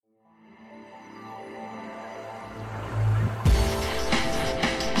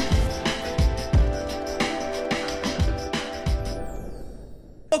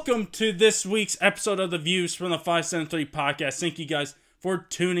welcome to this week's episode of the Views from the 573 podcast. Thank you guys for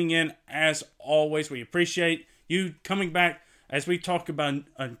tuning in. As always, we appreciate you coming back as we talk about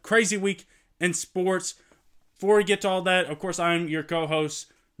a crazy week in sports. Before we get to all that, of course, I'm your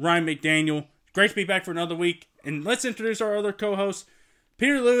co-host, Ryan McDaniel. Great to be back for another week. And let's introduce our other co-hosts,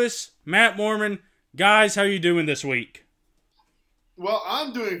 Peter Lewis, Matt Mormon. Guys, how are you doing this week? Well,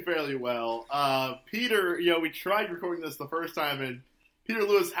 I'm doing fairly well. Peter, we tried recording this the first time, and Peter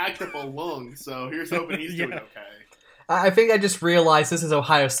Lewis hacked up a lung, so here's hoping he's doing okay. I think I just realized this is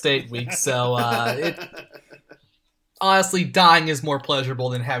Ohio State week, so honestly, dying is more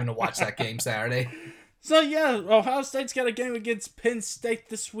pleasurable than having to watch that game Saturday. So yeah, Ohio State's got a game against Penn State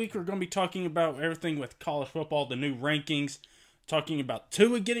this week. We're going to be talking about everything with college football, the new rankings, talking about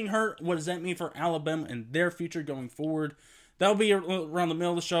Tua getting hurt. What does that mean for Alabama and their future going forward? That'll be around the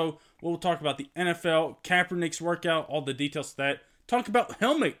middle of the show. We'll talk about the NFL, Kaepernick's workout, all the details of that. Talk about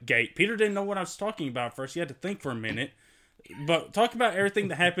Helmetgate. Peter didn't know what I was talking about first. He had to think for a minute. But talk about everything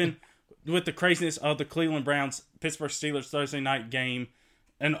that happened with the craziness of the Cleveland Browns, Pittsburgh Steelers Thursday night game,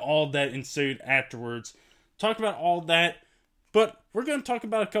 and all that ensued afterwards. Talk about all that. But we're going to talk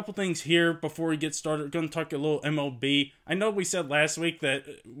about a couple things here before we get started. We're going to talk a little MLB. I know we said last week that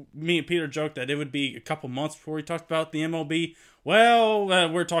me and Peter joked that it would be a couple months before we talked about the MLB. Well,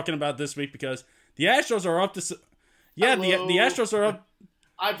 we're talking about this week because the Astros are up to... Yeah, the Astros are up...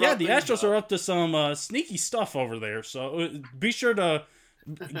 Yeah, the Astros are up to some sneaky stuff over there. So be sure to...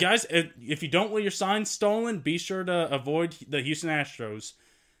 Guys, if you don't want your signs stolen, be sure to avoid the Houston Astros.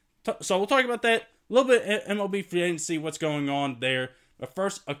 So we'll talk about that. A little bit of MLB free agency, what's going on there. But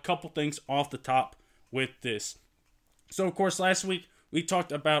first, a couple things off the top with this. So, of course, last week we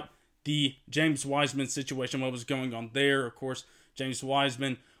talked about the James Wiseman situation, what was going on there. Of course, James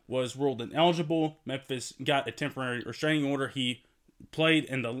Wiseman was ruled ineligible. Memphis got a temporary restraining order. He played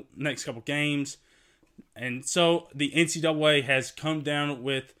in the next couple games. And so the NCAA has come down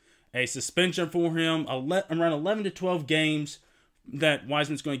with a suspension for him, around 11 to 12 games that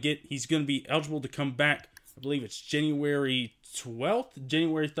Wiseman's going to get. He's going to be eligible to come back, I believe it's January 12th,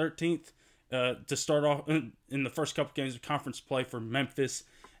 January 13th, to start off in the first couple games of conference play for Memphis.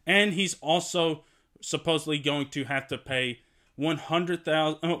 And he's also supposedly going to have to pay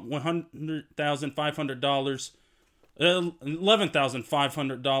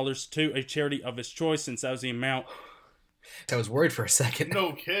 $111,500 to a charity of his choice, since that was the amount. I was worried for a second.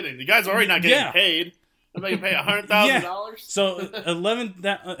 No kidding. The guy's already not getting paid. I'm going to pay $100,000? Yeah. So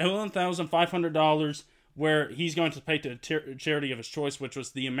 $11,500 where he's going to pay to a charity of his choice, which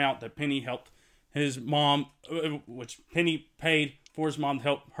was the amount that Penny helped his mom, which Penny paid for his mom to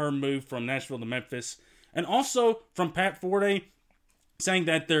help her move from Nashville to Memphis. And also from Pat Forte saying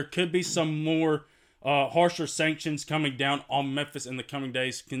that there could be some more harsher sanctions coming down on Memphis in the coming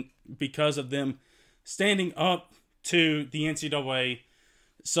days because of them standing up to the NCAA.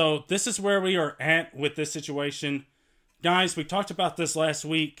 So this is where we are at with this situation. Guys, we talked about this last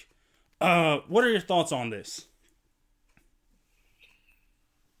week. What are your thoughts on this?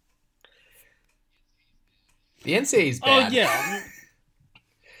 The NCAA is bad. Oh, yeah.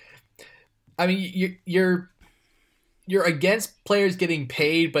 I mean, you're against players getting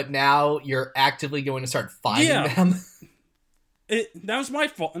paid, but now you're actively going to start fining them. That was my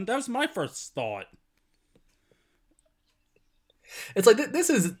fault, and that was my first thought. It's like, this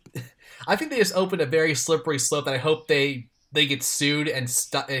is... I think they just opened a very slippery slope that I hope they get sued and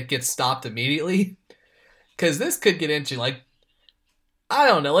it gets stopped immediately. Because this could get into, like... I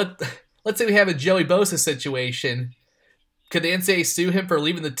don't know. Let's say we have a Joey Bosa situation. Could the NCAA sue him for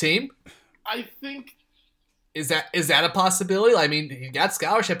leaving the team? I think... Is that a possibility? I mean, you got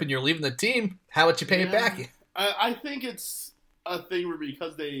scholarship and you're leaving the team. How would you pay it back? I think it's a thing where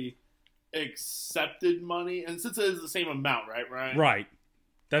because they accepted money, and since it is the same amount, right? Right.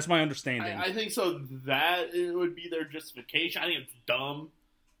 That's my understanding. I think so that it would be their justification. I think it's dumb.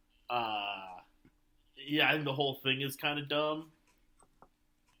 I think the whole thing is kind of dumb.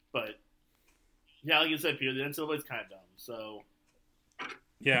 But, yeah, like you said, Peter, the NCAA is kind of dumb, so...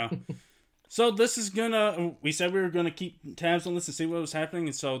 Yeah. So this is we said we were going to keep tabs on this and see what was happening.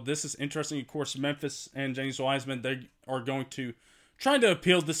 And so this is interesting. Of course, Memphis and James Wiseman, they are going to try to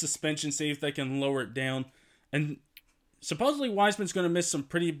appeal the suspension, see if they can lower it down. And supposedly Wiseman's going to miss some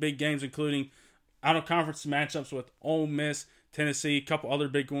pretty big games, including out-of-conference matchups with Ole Miss, Tennessee, a couple other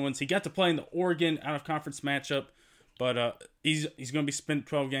big ones. He got to play in the Oregon out-of-conference matchup, but he's going to be spent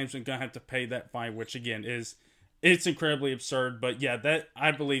 12 games and going to have to pay that fine, which, again, it's incredibly absurd. But, yeah,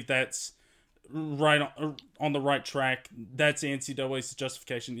 I believe that's right on the right track. That's the NCAA's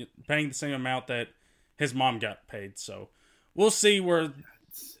justification, paying the same amount that his mom got paid. So we'll see where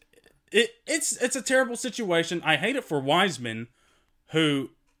It's a terrible situation. I hate it for Wiseman, who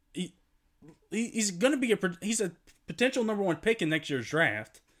he's going to be he's a potential number 1 pick in next year's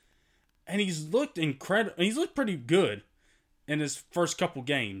draft, and he's looked incredible. He's looked pretty good in his first couple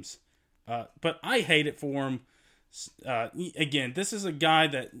games, but I hate it for him. Again, this is a guy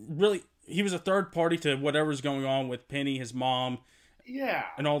that really he was a third party to whatever's going on with Penny, his mom,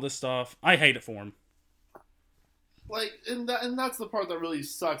 and all this stuff. I hate it for him. Like, and that's the part that really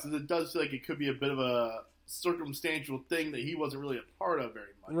sucks, is it does feel like it could be a bit of a circumstantial thing that he wasn't really a part of very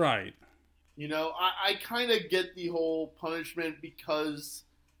much. Right. You know, I kind of get the whole punishment because,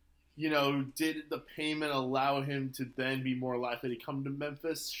 you know, did the payment allow him to then be more likely to come to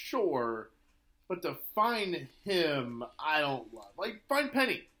Memphis? Sure. But to fine him, I don't love. Like, fine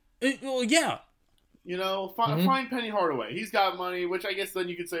Penny. Well, yeah. You know, fine Penny Hardaway. He's got money, which I guess then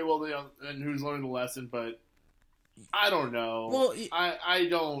you could say, well, you know, and who's learned the lesson, but I don't know. Well, I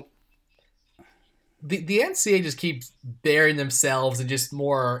don't. The NCAA just keeps burying themselves in just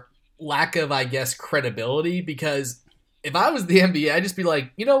more lack of, I guess, credibility, because if I was the NBA, I'd just be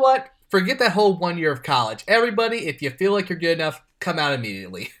like, you know what? Forget that whole 1 year of college. Everybody, if you feel like you're good enough, come out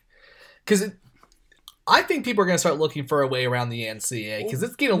immediately. Because I think people are going to start looking for a way around the NCAA, because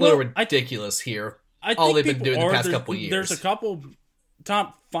it's getting a little ridiculous here. All they've been doing the past couple years. There's a couple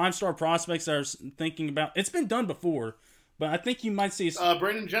top 5-star prospects that are thinking about. It's been done before, but I think you might see.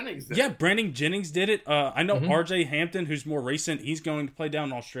 Brandon Jennings did. Yeah, Brandon Jennings did it. I know RJ Hampton, who's more recent. He's going to play down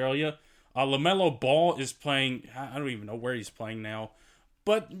in Australia. LaMelo Ball is playing. I don't even know where he's playing now.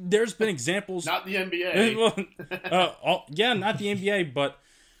 But there's been examples. Not the NBA. Yeah, not the NBA, but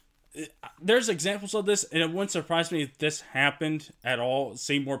there's examples of this, and it wouldn't surprise me if this happened at all.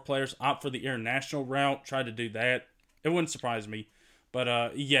 See more players opt for the international route, try to do that. It wouldn't surprise me.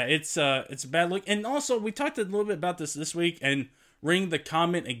 But yeah, it's a bad look. And also, we talked a little bit about this week, and Ring the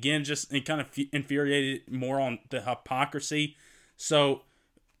comment again just kind of infuriated more on the hypocrisy. So,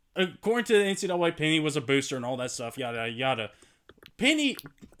 according to the NCAA, Penny was a booster and all that stuff, yada yada. Penny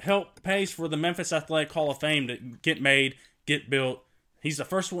pays for the Memphis Athletic Hall of Fame to get made, get built. He's the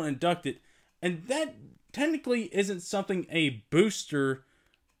first one inducted. And that technically isn't something a booster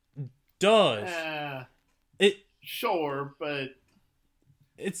does. Sure, but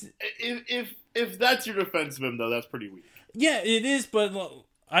it's if that's your defense of him, though, that's pretty weak. Yeah, it is, but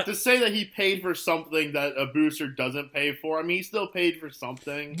to say that he paid for something that a booster doesn't pay for, I mean, he still paid for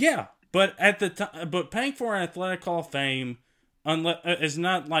something. Yeah, but at the time, but paying for an Athletic Hall of Fame is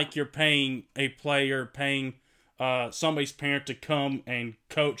not like you're paying a player, paying somebody's parent to come and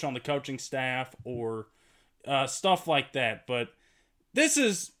coach on the coaching staff or stuff like that. But this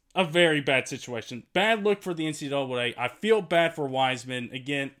is a very bad situation. Bad look for the NCAA. I feel bad for Wiseman.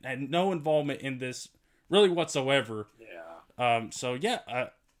 Again, had no involvement in this really whatsoever. Yeah. So yeah,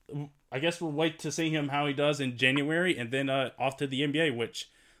 I guess we'll wait to see him how he does in January, and then off to the NBA. Which,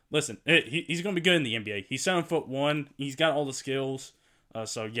 listen, he's going to be good in the NBA. He's 7'1". He's got all the skills.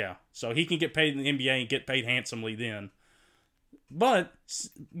 So yeah, so he can get paid in the NBA and get paid handsomely then. But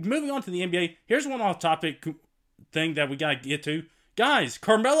moving on to the NBA, here's one off-topic thing that we got to get to. Guys,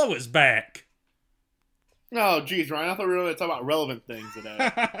 Carmelo is back. Oh, geez, Ryan, I thought we were going to talk about relevant things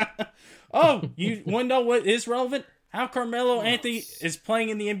today. Oh, you want to know what is relevant? How Carmelo Anthony is playing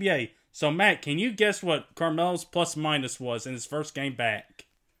in the NBA. So, Matt, can you guess what Carmelo's plus-minus was in his first game back?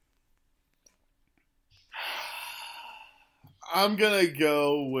 I'm going to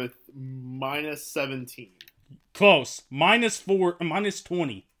go with minus 17. Close. -4,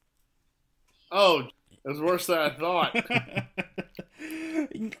 -20. Oh, it was worse than I thought.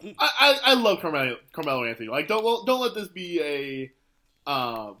 I love Carmelo Anthony. Like, don't let this be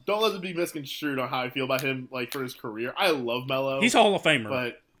don't let it be misconstrued on how I feel about him. Like, for his career, I love Melo. He's a Hall of Famer,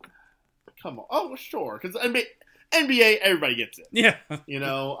 but come on, oh sure, because NBA, everybody gets it. Yeah, you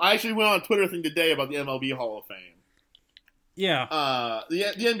know, I actually went on a Twitter thing today about the MLB Hall of Fame. Yeah,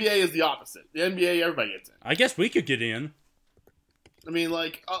 the NBA is the opposite. The NBA, everybody gets it. I guess we could get in. I mean,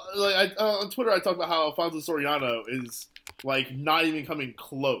 on Twitter, I talked about how Alfonso Soriano is like not even coming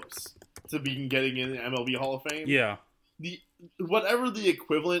close to getting in the MLB Hall of Fame. Yeah, whatever the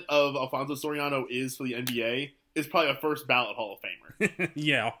equivalent of Alfonso Soriano is for the NBA is probably a first ballot Hall of Famer.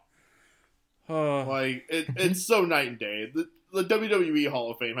 Yeah, it's so night and day. The WWE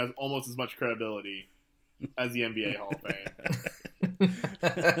Hall of Fame has almost as much credibility as the NBA Hall of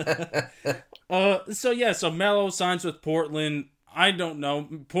Fame. So Melo signs with Portland. I don't know.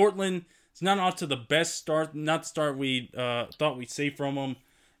 Portland is not off to the best start, not the start we thought we'd see from them.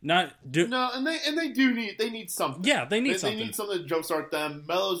 not do. No, and they need something. Yeah, they need something. They need something to jumpstart them.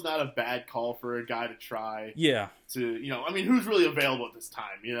 Melo's not a bad call for a guy to try. Yeah. Who's really available at this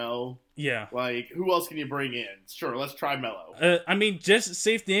time? Yeah. Like, who else can you bring in? Sure, let's try Melo. Just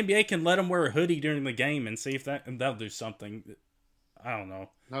see if the NBA can let him wear a hoodie during the game and see if that'll do something. I don't know.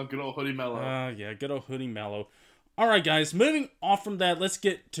 No, good old hoodie Melo. Yeah, good old hoodie Melo. All right, guys, moving off from that, let's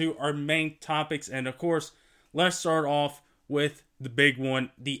get to our main topics. And, of course, let's start off with the big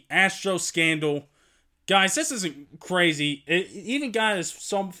one, the Astros scandal. Guys, this isn't crazy. It even got as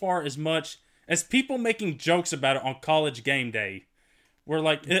so far as much as people making jokes about it on College Game Day. We're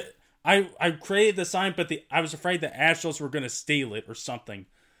like, I created the sign, but I was afraid the Astros were going to steal it or something.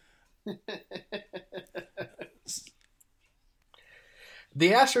 The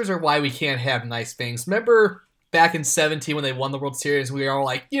Astros are why we can't have nice things. Remember back in 2017 when they won the World Series, we were all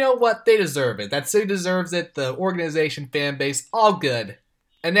like, you know what? They deserve it. That city deserves it. The organization, fan base, all good.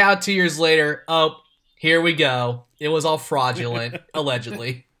 And now 2 years later, here we go. It was all fraudulent,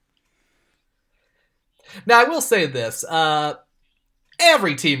 allegedly. Now, I will say this.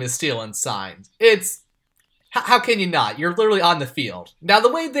 Every team is stealing signs. How can you not? You're literally on the field. Now,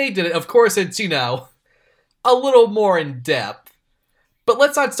 the way they did it, of course, it's, a little more in depth. But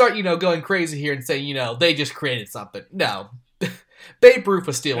let's not start, going crazy here and say, they just created something. No. Babe Ruth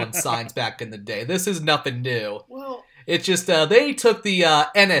was stealing signs back in the day. This is nothing new. Well, it's just they took the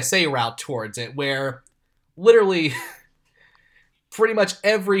NSA route towards it, where literally pretty much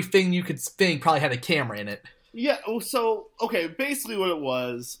everything you could think probably had a camera in it. Yeah, so, okay, basically what it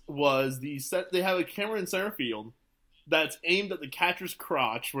was they have a camera in center field that's aimed at the catcher's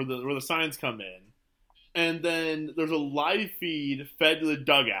crotch where the signs come in. And then there's a live feed fed to the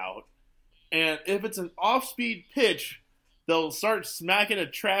dugout. And if it's an off-speed pitch, they'll start smacking a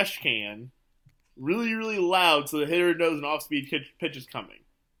trash can really, really loud so the hitter knows an off-speed pitch is coming.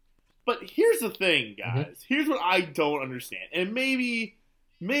 But here's the thing, guys. Mm-hmm. Here's what I don't understand. And maybe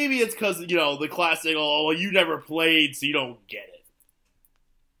it's because, the classic, you never played, so you don't get it.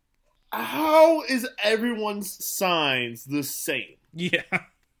 How is everyone's signs the same? Yeah.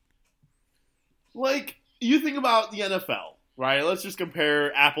 Like, you think about the NFL, right? Let's just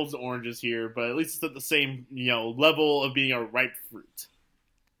compare apples to oranges here, but at least it's at the same, level of being a ripe fruit.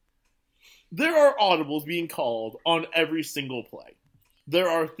 There are audibles being called on every single play. There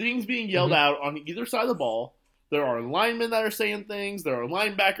are things being yelled out on either side of the ball. There are linemen that are saying things. There are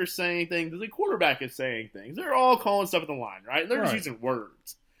linebackers saying things. The quarterback is saying things. They're all calling stuff at the line, right? They're just using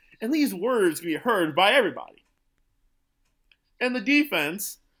words. And these words can be heard by everybody. And the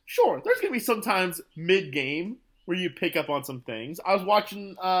defense, sure, there's going to be sometimes mid-game where you pick up on some things. I was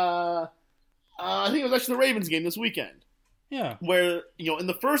watching, I think it was actually the Ravens game this weekend. Yeah. Where, in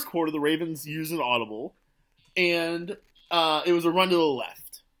the first quarter, the Ravens used an audible, and it was a run to the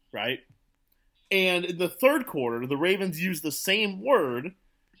left, right? And in the third quarter, the Ravens used the same word,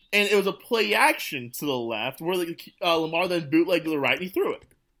 and it was a play action to the left where Lamar then bootlegged to the right and he threw it.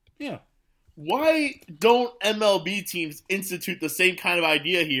 Yeah. Why don't MLB teams institute the same kind of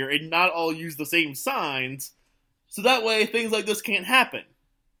idea here and not all use the same signs so that way things like this can't happen?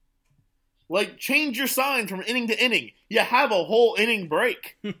 Like, change your signs from inning to inning. You have a whole inning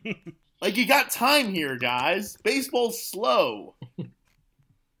break. Like, you got time here, guys. Baseball's slow.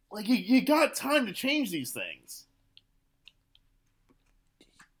 Like, you got time to change these things.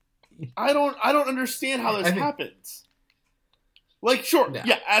 I don't understand how this happens. Like, sure,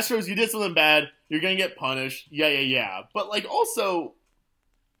 yeah, Astros, you did something bad. You're going to get punished. Yeah. But, also,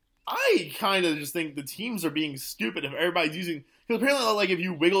 I kind of just think the teams are being stupid if everybody's using... Because apparently, if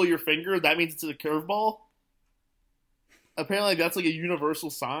you wiggle your finger, that means it's a curveball. Apparently, that's, a universal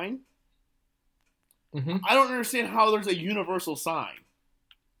sign. Mm-hmm. I don't understand how there's a universal sign.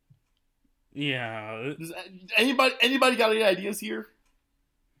 Yeah. Does anybody got any ideas here?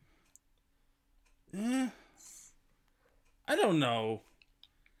 I don't know.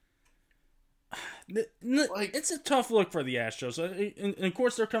 It's a tough look for the Astros. And of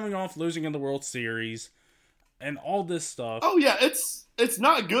course, they're coming off losing in the World Series and all this stuff. Oh, yeah, it's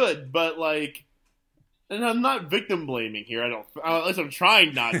not good, but, and I'm not victim blaming here. At least I'm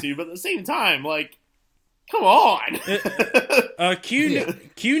trying not to, but at the same time, come on.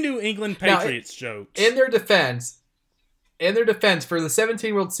 Cue New England Patriots jokes. In their defense, for the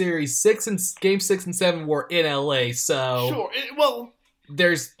 17 World Series, Game 6 and 7 were in LA, so sure.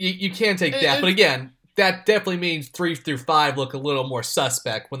 There's you can't take that. But again, that definitely means 3 through 5 look a little more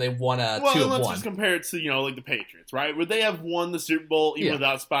suspect when they won 2 of 1. Let's just compare it to the Patriots, right? Would they have won the Super Bowl even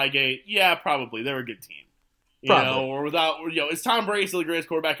without Spygate? Yeah, probably. They're a good team. Or without, is Tom Brady still the greatest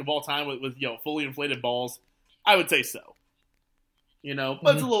quarterback of all time with fully inflated balls? I would say so.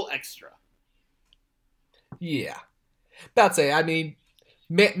 but it's a little extra. Yeah. About to say, I mean,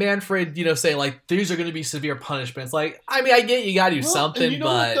 Manfred, saying, like, these are going to be severe punishments. Like, I mean, I get you got to do something, and you know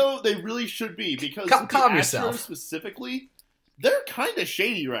but... what, though? They really should be, because calm the Astros yourself. specifically, they're kind of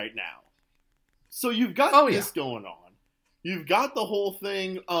shady right now. So you've got this going on. You've got the whole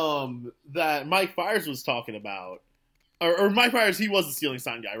thing that Mike Fiers was talking about. Or Mike Fiers, he was the stealing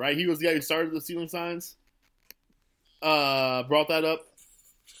sign guy, right? He was the guy who started the stealing signs. Brought that up.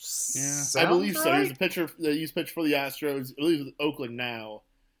 Yeah, I believe so. Right? He's a pitcher that used pitch for the Astros. I believe with Oakland now.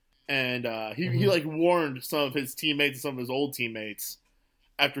 And he like warned some of his teammates and some of his old teammates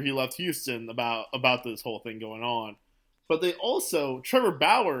after he left Houston about this whole thing going on. But they also, Trevor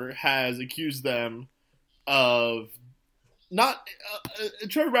Bauer has accused them of not.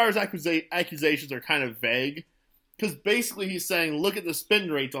 Trevor Bauer's accusations are kind of vague, because basically he's saying, look at the spin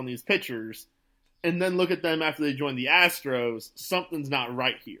rates on these pitchers, and then look at them after they join the Astros. Something's not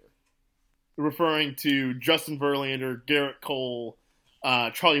right here. Referring to Justin Verlander, Garrett Cole,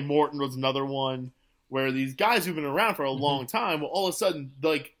 Charlie Morton was another one, where these guys who've been around for a long time, well, all of a sudden,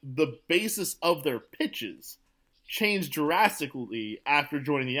 like, the basis of their pitches changed drastically after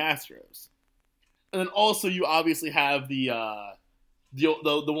joining the Astros. And then also you obviously have the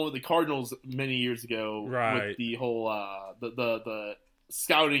one with the Cardinals many years ago, right, with the whole the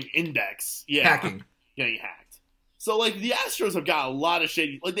scouting index, hacking, getting hacked. So like the Astros have got a lot of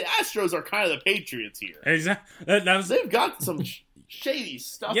shady. Like the Astros are kind of the Patriots here. Exactly. They've got some shady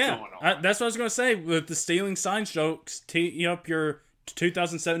stuff going on. That's what I was going to say. With the stealing signs jokes, tee up your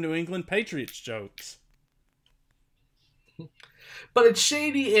 2007 New England Patriots jokes. But it's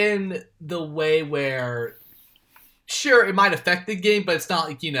shady in the way where, sure, it might affect the game, but it's not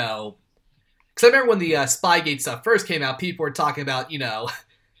like, because I remember when the Spygate stuff first came out, people were talking about,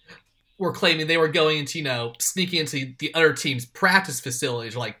 were claiming they were going into, sneaking into the other team's practice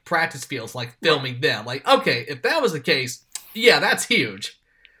facilities, or like practice fields, like filming them. Like, okay, if that was the case, yeah, that's huge.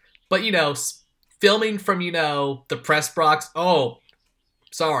 But, filming from, the press box, oh,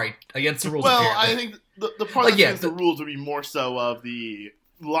 sorry, against the rules. Well, apparently. I think the part that against the rules would be more so of the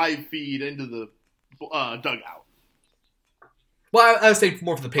live feed into the dugout. Well, I would say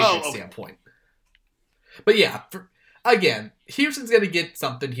more from the Patriots standpoint. But yeah, again, Houston's going to get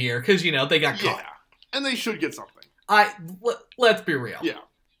something here because, they got caught. Yeah, and they should get something. Let's be real. Yeah.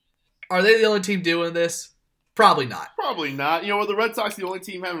 Are they the only team doing this? Probably not. Probably not. Were the Red Sox the only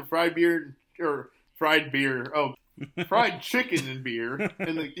team having fried chicken and beer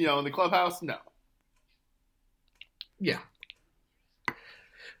in the in the clubhouse? No. Yeah.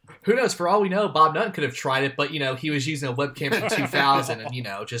 Who knows? For all we know, Bob Nutton could have tried it, but he was using a webcam from 2000,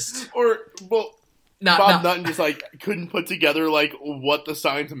 and just Bob Nutton just like couldn't put together like what the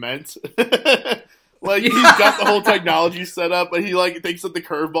signs meant. Like he's got the whole technology set up, but he like thinks that the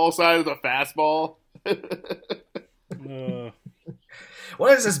curveball side is a fastball.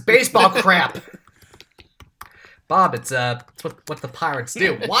 What is this baseball crap? Bob, it's what the Pirates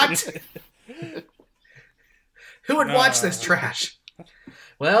do. What? Who would watch this trash?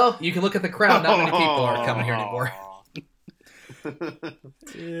 Well, you can look at the crowd. Not many people are coming here anymore.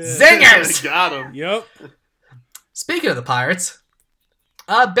 Zingers! Got him. Yep. Speaking of the Pirates,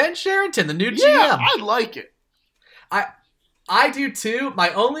 Ben Sherrington, the new GM. Yeah, I like it. I do too.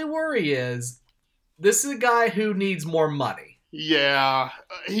 My only worry is this is a guy who needs more money. Yeah,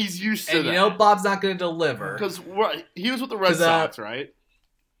 he's used to that. And Bob's not going to deliver. Because he was with the Red Sox, right?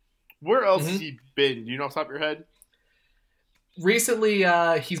 Where else has he been? Do you know off the top of your head? Recently,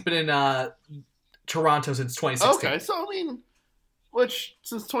 he's been in Toronto since 2016. Okay, so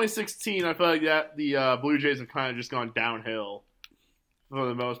since 2016, I feel like that the Blue Jays have kind of just gone downhill for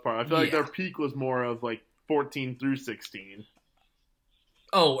the most part. I feel like their peak was more of like 14 through 16.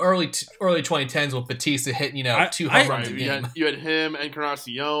 Oh, early 2010s with Batista hitting 2 home runs a game. You had him and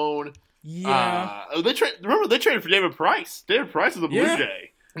Encarnacion. Yeah. They traded for David Price. David Price is a Blue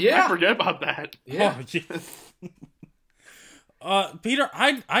Jay. Yeah. I forget about that. Yeah. Peter,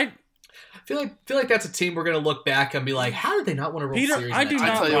 I feel like that's a team we're going to look back and be like, how did they not win a World Series? I do not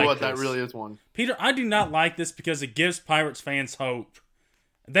I tell you like what, this. that really is one. Peter, I do not like this because it gives Pirates fans hope.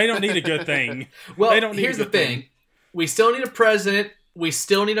 They don't need a good thing. Well, they don't need here's the thing. We still need a president. We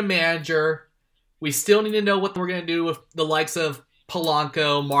still need a manager. We still need to know what we're going to do with the likes of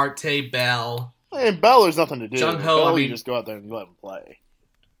Polanco, Marte, Bell. And Bell, there's nothing to do. Jung-ho, you just go out there and let him play.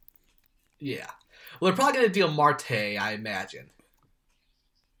 Yeah. Well, they're probably going to deal Marte, I imagine.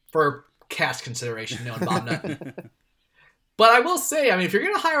 For cash consideration, knowing Bob Nutton. But I will say, if you're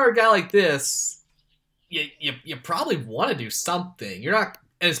going to hire a guy like this, you probably want to do something. You're not,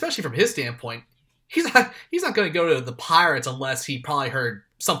 and especially from his standpoint, He's not going to go to the Pirates unless he probably heard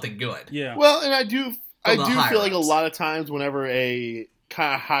something good. Yeah. Well, and I do feel like a ups. lot of times whenever a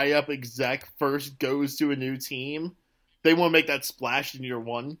kind of high up exec first goes to a new team, they want to make that splash in year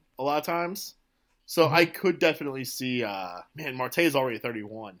one a lot of times. So I could definitely see, Marte is already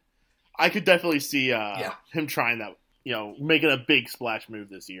 31. I could definitely see him trying that, making a big splash move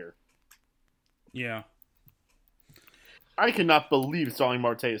this year. Yeah. I cannot believe Starling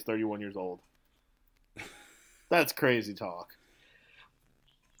Marte is 31 years old. That's crazy talk.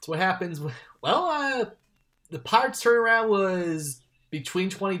 That's what happens. Well, the Pirates' turnaround was between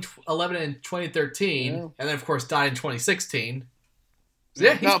 2011 and 2013, and then, of course, died in 2016. So,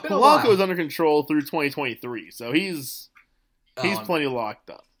 yeah, now, Polanco is under control through 2023, so he's plenty locked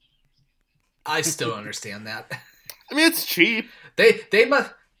up. I still don't understand that. I mean, it's cheap.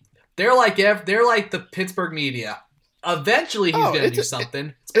 They're like the Pittsburgh media. Eventually, he's going to do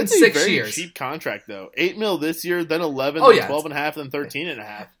something. It's been 6 very years. Cheap contract though. $8 million this year, then 11, then 12.5, then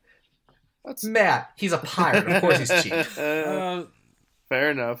 13.5. That's Matt. He's a Pirate. Of course, he's cheap. Fair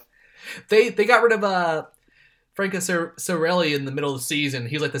enough. They got rid of Franco Sorelli in the middle of the season.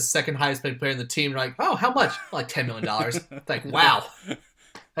 He's like the second highest paid player in the team. Like, oh, how much? Like $10 million. Like, wow.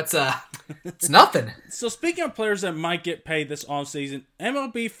 That's it's nothing. So speaking of players that might get paid this offseason,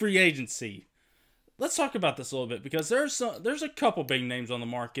 MLB free agency. Let's talk about this a little bit because there's a couple big names on the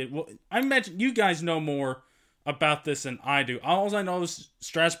market. Well, I imagine you guys know more about this than I do. All I know is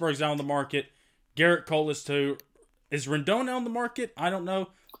Strasburg's out on the market. Garrett Cole is too. Is Rendon on the market? I don't know.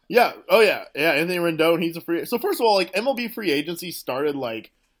 Yeah. Oh yeah. Yeah. Anthony Rendon. He's a free. So first of all, like MLB free agency started like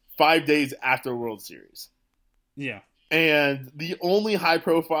 5 days after World Series. Yeah. And the only high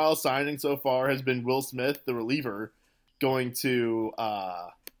profile signing so far has been Will Smith, the reliever, going to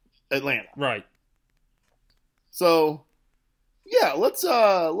Atlanta. Right. So, yeah, let's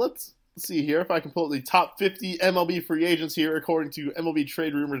see here if I can pull up the top 50 MLB free agents here according to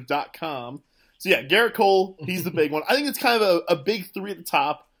MLBTradeRumors.com. So, yeah, Garrett Cole, he's the big one. I think it's kind of a big three at the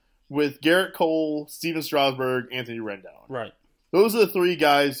top with Garrett Cole, Steven Strasburg, Anthony Rendon. Right. Those are the three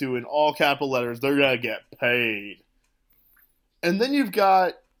guys who, in all capital letters, they're going to get paid. And then you've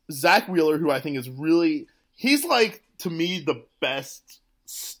got Zach Wheeler, who I think is really – he's like, to me, the best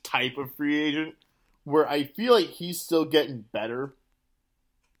type of free agent where I feel like he's still getting better.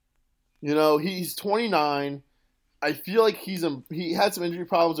 He's 29. I feel like he had some injury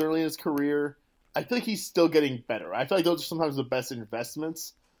problems early in his career. I feel like he's still getting better. I feel like those are sometimes the best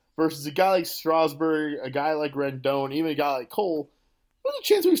investments versus a guy like Strasburg, a guy like Rendon, even a guy like Cole. There's a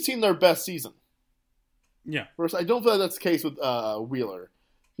chance we've seen their best season. Yeah. First, I don't feel like that's the case with Wheeler.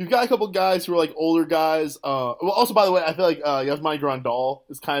 You've got a couple guys who are like older guys. Also, by the way, I feel like Yasmani Grandal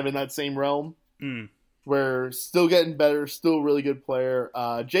is kind of in that same realm. Where still getting better, still really good player.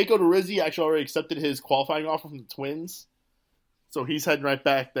 Jake Odorizzi actually already accepted his qualifying offer from the Twins. So he's heading right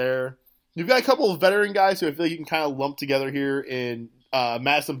back there. You've got a couple of veteran guys who I feel like you can kind of lump together here in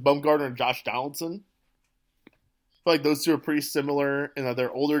Madison Bumgarner and Josh Donaldson. I feel like those two are pretty similar in that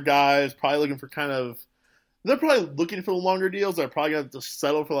they're older guys, probably looking for they're probably looking for longer deals. They're probably going to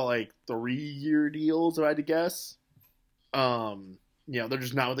settle for like 3-year deals, if I had to guess. They're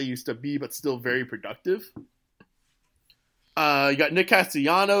just not what they used to be, but still very productive. You got Nick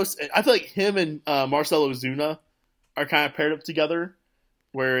Castellanos. I feel like him and Marcell Ozuna are kind of paired up together,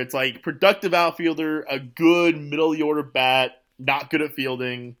 where it's like productive outfielder, a good middle of the order bat, not good at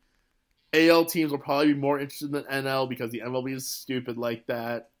fielding. AL teams will probably be more interested than NL because the MLB is stupid like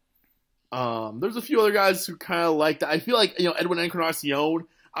that. There's a few other guys who kind of like that. I feel like Edwin Encarnacion,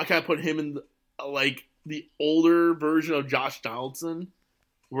 I kind of put him in the older version of Josh Donaldson,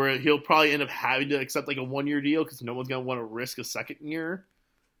 where he'll probably end up having to accept like a 1-year deal because no one's going to want to risk a second year.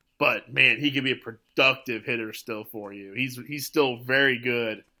 But, man, he could be a productive hitter still for you. He's still very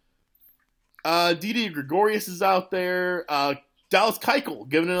good. Didi Gregorius is out there. Dallas Keuchel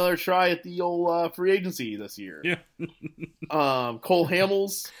giving another try at the old free agency this year. Yeah. Cole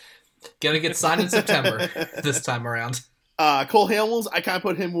Hamels. Gonna get signed in September this time around. Cole Hamels, I kind of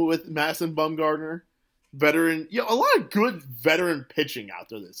put him with Madison Bumgarner. Veteran, a lot of good veteran pitching out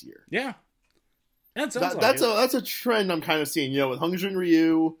there this year. Yeah. That's a trend I'm kind of seeing, with Hung Jun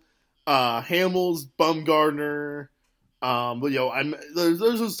Ryu, Hamels, Bumgarner. There's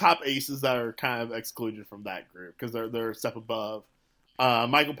those top aces that are kind of excluded from that group because they're a step above.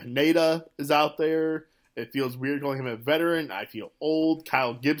 Michael Pineda is out there. It feels weird calling him a veteran. I feel old.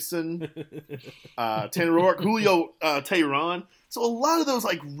 Kyle Gibson, Tanner Roark, Julio Tehran. So a lot of those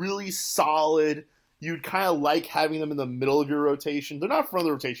really solid. You'd kind of like having them in the middle of your rotation. They're not front of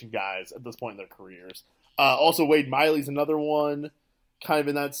the rotation guys at this point in their careers. Also, Wade Miley's another one, kind of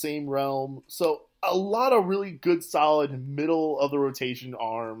in that same realm. So a lot of really good, solid middle of the rotation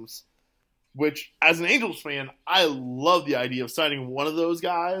arms. Which, as an Angels fan, I love the idea of signing one of those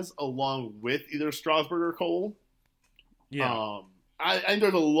guys along with either Strasburg or Cole. Yeah. I think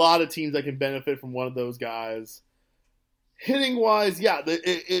there's a lot of teams that can benefit from one of those guys. Hitting wise, yeah,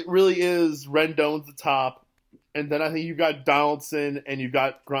 it really is Rendon's the top, and then I think you've got Donaldson and you've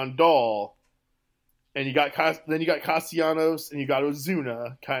got Grandal, and you got Castellanos and you got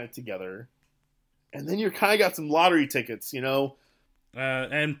Ozuna kind of together, and then you're kind of got some lottery tickets, you know.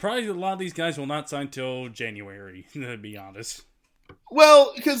 And probably a lot of these guys will not sign till January, to be honest.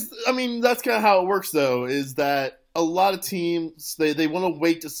 Well, because, I mean, that's kind of how it works, though, is that a lot of teams, they want to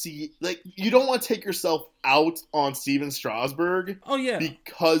wait to see, like, you don't want to take yourself out on Steven Strasburg. Oh, yeah.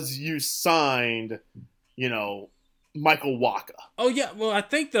 Because you signed, you know, Michael Wacha. Oh, yeah. Well, I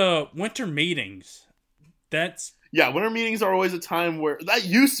think the winter meetings, Yeah, winter meetings are always a time where, that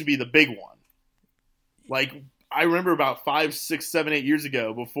used to be the big one. Like, I remember about 5, 6, 7, 8 years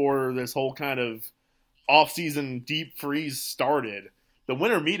ago, before this whole kind of off-season deep freeze started, the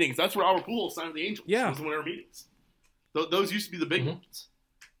winter meetings, that's where Albert Pujols signed with the Angels. Yeah. Was the winter meetings. Those used to be the big ones.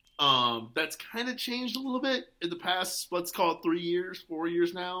 That's kind of changed a little bit in the past, let's call it 3 years, 4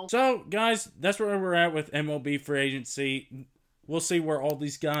 years now. So, guys, that's where we're at with MLB free agency. We'll see where all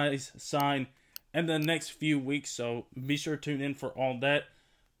these guys sign in the next few weeks, so be sure to tune in for all that.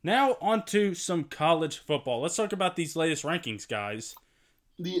 Now, on to some college football. Let's talk about these latest rankings, guys.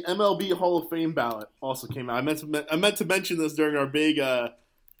 The MLB Hall of Fame ballot also came out. I meant to mention this during our big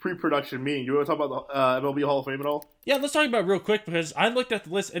pre-production meeting. Do you want to talk about the MLB Hall of Fame at all? Yeah, let's talk about it real quick, because I looked at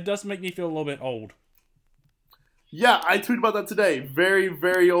the list. It does make me feel a little bit old. Yeah, I tweeted about that today. Very,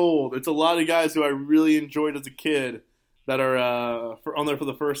 very old. It's a lot of guys who I really enjoyed as a kid that are on there for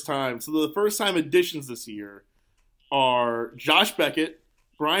the first time. So the first-time additions this year are Josh Beckett,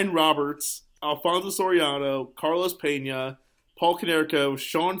 Brian Roberts, Alfonso Soriano, Carlos Pena, Paul Konerko,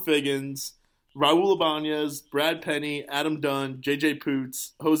 Sean Figgins, Raul Ibanez, Brad Penny, Adam Dunn, J.J.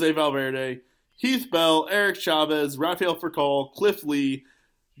 Poots, Jose Valverde, Heath Bell, Eric Chavez, Rafael Furcal, Cliff Lee,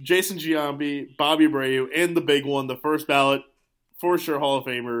 Jason Giambi, Bobby Abreu, and the big one, the first ballot, for sure Hall of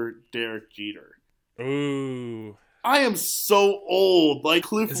Famer, Derek Jeter. Ooh. I am so old. Like,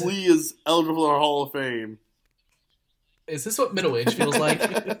 Cliff Lee is eligible for the Hall of Fame. Is this what middle age feels like?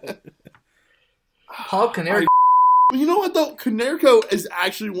 Paul Konerko. You know what, though? Konerko is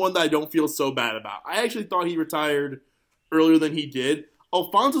actually one that I don't feel so bad about. I actually thought he retired earlier than he did.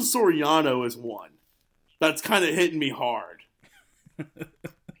 Alfonso Soriano is one that's kind of hitting me hard.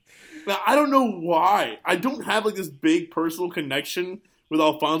 Now, I don't know why. I don't have, like, this big personal connection with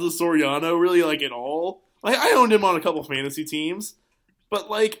Alfonso Soriano, really, like, at all. Like, I owned him on a couple fantasy teams. But,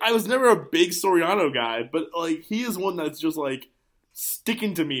 like, I was never a big Soriano guy. But, like, he is one that's just, like,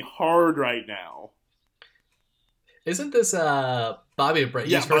 sticking to me hard right now. Isn't this Bobby Abreu?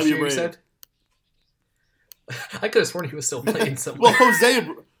 Yeah, first Bobby year, Abreu. you said? I could have sworn he was still playing somewhere. Well,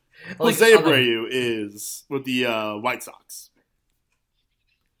 Jose Abreu is with the White Sox.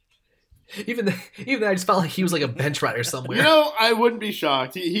 Even then, I just felt like he was like a bench rider somewhere. You know, I wouldn't be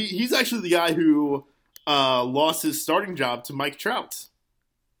shocked. He's actually the guy who lost his starting job to Mike Trout.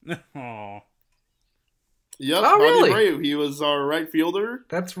 Aww. Yep, Oh, really? Bobby Abreu. He was our right fielder.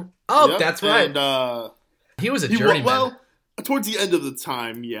 That's right. And he was a journeyman. Well, towards the end of the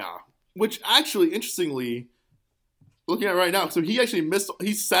time, yeah. Which actually, interestingly, looking at it right now, so he actually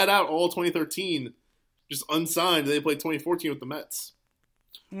he sat out all 2013, just unsigned, and they played 2014 with the Mets.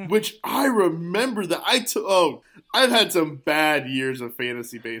 Which I remember that I've had some bad years of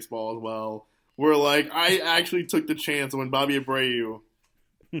fantasy baseball as well, where, like, I actually took the chance when Bobby Abreu,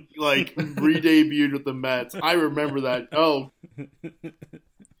 like, re-debuted with the Mets. I remember that. Oh,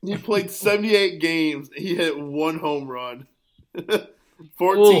 he played 78 games. He hit 1 home run.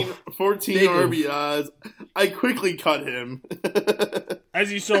 14 RBIs. I quickly cut him.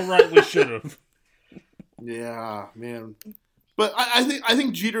 As you so rightly should have. Yeah, man. But I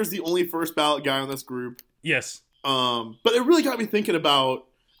think Jeter's the only first ballot guy on this group. Yes. But it really got me thinking about.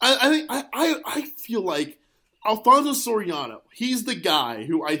 I feel like Alfonso Soriano. He's the guy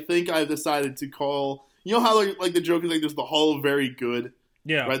who I think I've decided to call. You know how like the joke is like there's the Hall of Very Good.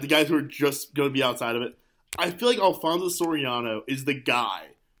 Yeah. Right. The guys who are just going to be outside of it. I feel like Alfonso Soriano is the guy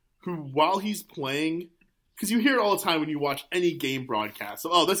who, while he's playing, because you hear it all the time when you watch any game broadcast. So,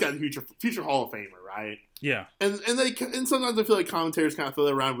 oh, this guy's a future Hall of Famer, right? Yeah. And sometimes I feel like commentators kind of throw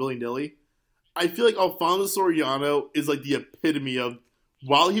that around willy-nilly. I feel like Alfonso Soriano is like the epitome of,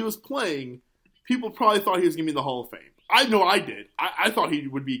 while he was playing, people probably thought he was going to be in the Hall of Fame. I know I did. I thought he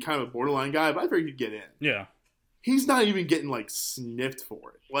would be kind of a borderline guy, but I figured he'd get in. Yeah. He's not even getting, like, sniffed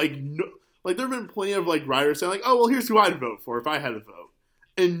for it. Like, there have been plenty of, like, writers saying, like, oh, well, here's who I'd vote for if I had a vote.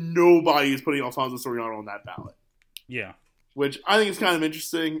 And nobody is putting Alfonso Soriano on that ballot. Yeah. Which I think is kind of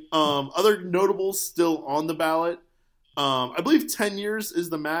interesting. Other notables still on the ballot. I believe 10 years is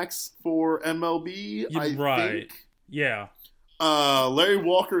the max for MLB, I think. Yeah. Larry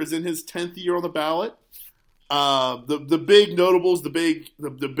Walker is in his 10th year on the ballot. The big notables, the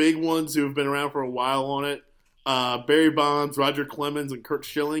big ones who have been around for a while on it, Barry Bonds, Roger Clemens, and Curt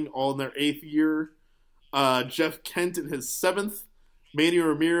Schilling, all in their 8th year. Jeff Kent in his 7th. Manny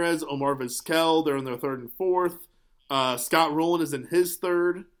Ramirez, Omar Vizquel, they're in their 3rd and 4th. Scott Rowland is in his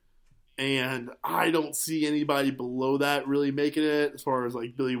 3rd. And I don't see anybody below that really making it, as far as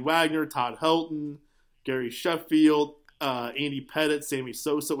like Billy Wagner, Todd Helton, Gary Sheffield, Andy Pettitte, Sammy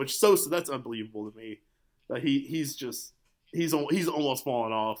Sosa, which Sosa, that's unbelievable to me. He's almost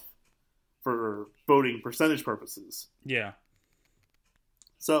fallen off for voting percentage purposes. Yeah.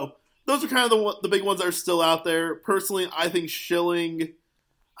 So those are kind of the big ones that are still out there. Personally, I think Schilling,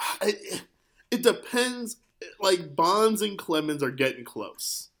 it depends. Like, Bonds and Clemens are getting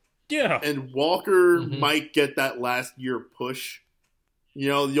close. Yeah. And Walker might get that last year push. You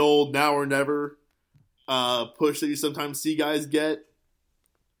know, the old now or never push that you sometimes see guys get.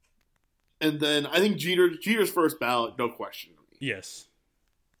 And then I think Jeter's first ballot, no question. Yes.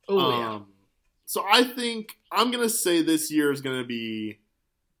 Oh, yeah. So I think I'm going to say this year is going to be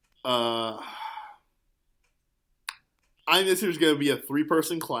I think this year's going to be a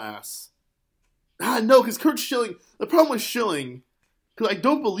 3-person class. No, because Curt Schilling, the problem with Schilling, because I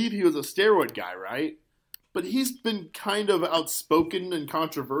don't believe he was a steroid guy, right? But he's been kind of outspoken and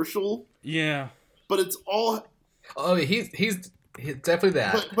controversial. Yeah. But it's all... Oh, he's definitely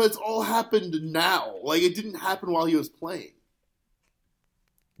that. But it's all happened now. Like, it didn't happen while he was playing.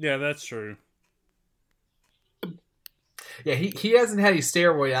 Yeah, that's true. Yeah, he hasn't had any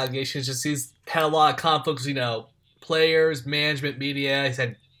steroid allegations. Just he's had a lot of conflicts, players, management, media. He's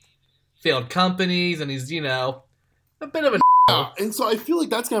had failed companies, and he's, a bit of a... And so I feel like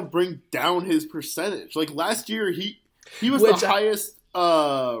that's going to bring down his percentage. Like, last year, he was the highest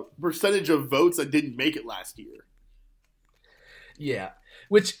percentage of votes that didn't make it last year. Yeah.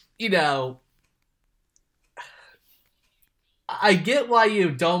 Which, I get why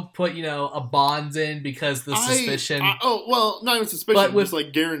you don't put, a Bonds in because the suspicion. Not even suspicion, just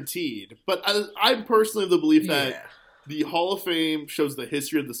like guaranteed. But I'm personally of the belief that the Hall of Fame shows the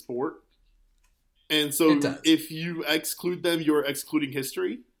history of the sport. And so if you exclude them, you're excluding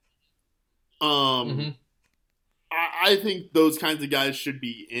history. I think those kinds of guys should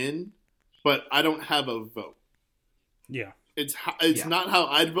be in, but I don't have a vote. Yeah. It's not how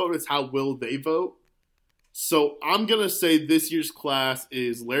I'd vote, it's how will they vote. So I'm going to say this year's class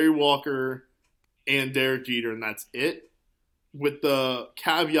is Larry Walker and Derek Jeter, and that's it. With the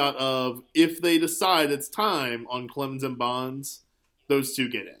caveat of if they decide it's time on Clemens and Bonds, those two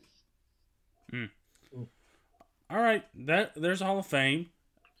get in. All right, there's a Hall of Fame.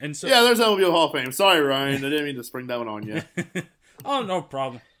 And so yeah, there's MLB Hall of Fame. Sorry, Ryan. I didn't mean to spring that one on you. Oh, no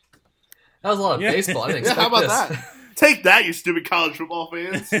problem. That was a lot of baseball. I didn't expect how about this. that? Take that, you stupid college football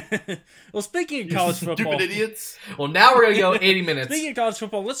fans. Well, speaking of college football... Stupid idiots. Well, now we're going to go 80 minutes. Speaking of college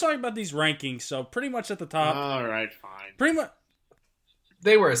football, let's talk about these rankings. So, pretty much at the top... All right, fine. Pretty much...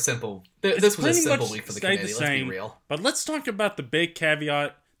 They were a simple... This was a simple week for the committee, let's be real. But let's talk about the big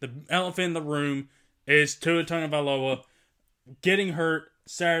caveat, the elephant in the room, is Tua Tagovailoa getting hurt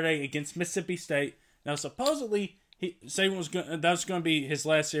Saturday against Mississippi State. Now, supposedly, that was going to be his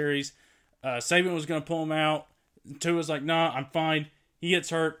last series. Saban was going to pull him out. Tua's like, nah, I'm fine. He gets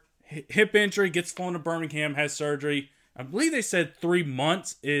hurt. Hip injury, gets flown to Birmingham, has surgery. I believe they said 3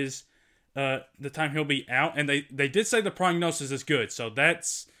 months is the time he'll be out. And they did say the prognosis is good. So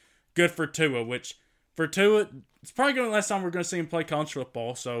that's good for Tua, which for Tua, it's probably going to be the last time we're going to see him play college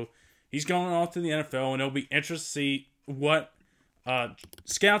football. So he's going off to the NFL, and it'll be interesting to see what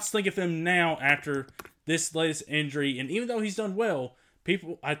scouts think of him now after this latest injury. And even though he's done well,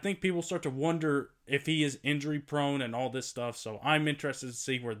 I think people start to wonder if he is injury prone and all this stuff. So I'm interested to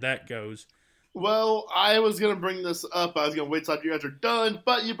see where that goes. Well, I was going to bring this up. I was going to wait till after you guys are done,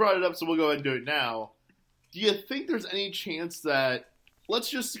 but you brought it up, so we'll go ahead and do it now. Do you think there's any chance that,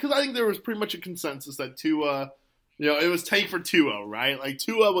 because I think there was pretty much a consensus that Tua, it was tank for Tua, right? Like,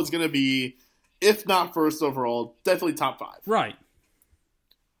 Tua was going to be, if not first overall, definitely top 5. Right.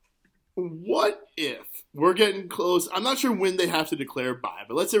 What if we're getting close? I'm not sure when they have to declare by,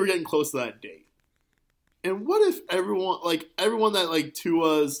 but let's say we're getting close to that date. And what if everyone that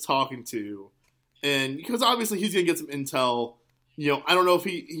Tua's talking to, and because obviously he's gonna get some intel. I don't know if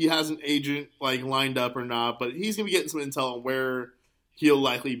he has an agent lined up or not, but he's gonna be getting some intel on where he'll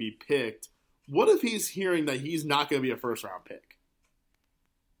likely be picked. What if he's hearing that he's not going to be a first-round pick?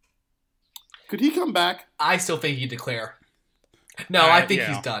 Could he come back? I still think he'd declare. No, I think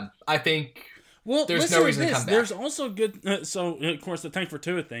he's done. I think there's no reason to come back. There's also good... so, of course, the tank for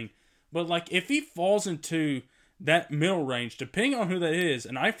Tua thing. But, like, if he falls into that middle range, depending on who that is,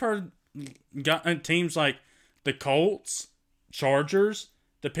 and I've heard teams like the Colts, Chargers,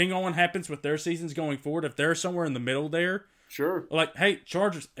 depending on what happens with their seasons going forward, if they're somewhere in the middle there... Sure. Like, hey,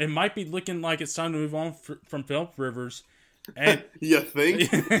 Chargers, it might be looking like it's time to move on from Phillip Rivers. And, you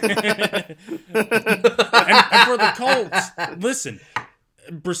think? and for the Colts, listen,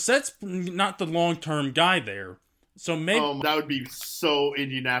 Brissett's not the long-term guy there. So maybe that would be so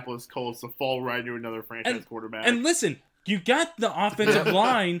Indianapolis Colts to fall right into another franchise quarterback. And listen, you got the offensive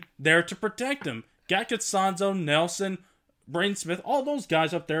line there to protect him. Got Costanzo, Nelson, Braden Smith, all those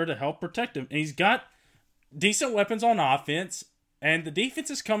guys up there to help protect him. And he's got decent weapons on offense, and the defense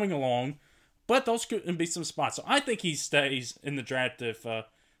is coming along, but those could be some spots. So I think he stays in the draft if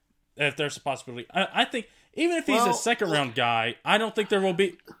there's a possibility. I think even if he's a second-round guy, I don't think there will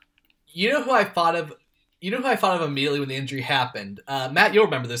be... You know who I thought of immediately when the injury happened? Matt, you'll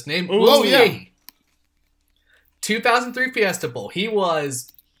remember this name. Oh, yeah. 2003 Fiesta Bowl. He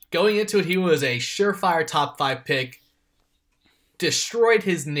was, going into it, he was a surefire top 5 pick, destroyed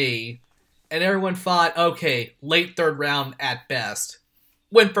his knee, and everyone thought, okay, late third round at best.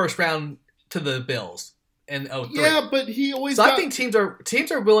 Went first round to the Bills in 03. Yeah, but he always I think teams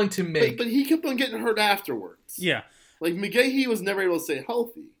are willing to make... But he kept on getting hurt afterwards. Yeah. Like, McGahee was never able to stay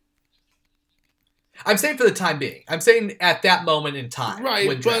healthy. I'm saying for the time being. I'm saying at that moment in time.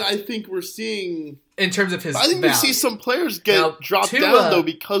 Right, but I think we're seeing... In terms of his I think value. we see some players get dropped down, though,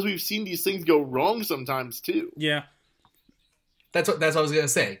 because we've seen these things go wrong sometimes, too. Yeah. That's what I was going to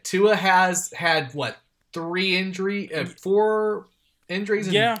say. Tua has had, 4 injuries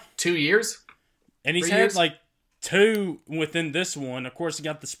in 2 years? And he's had, 2 within this one. Of course, he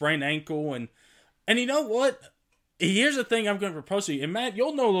got the sprained ankle. And you know what? Here's the thing I'm going to propose to you. And, Matt,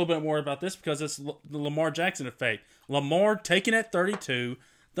 you'll know a little bit more about this because it's the Lamar Jackson effect. Lamar, taken at 32,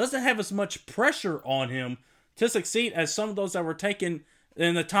 doesn't have as much pressure on him to succeed as some of those that were taken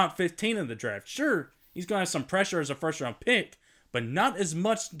in the top 15 of the draft. Sure, he's going to have some pressure as a first-round pick, but not as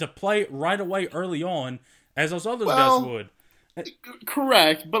much to play right away early on as those other guys would.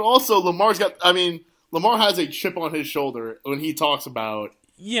 Correct, but also Lamar has a chip on his shoulder when he talks about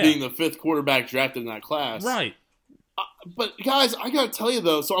being the 5th quarterback drafted in that class. Right. But guys, I gotta tell you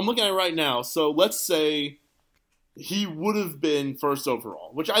though, so I'm looking at it right now. So let's say he would have been 1st overall,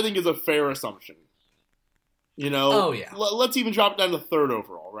 which I think is a fair assumption. You know? Oh, yeah. Let's even drop it down to 3rd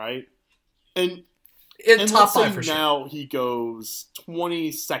overall, right? And top 5 for now he goes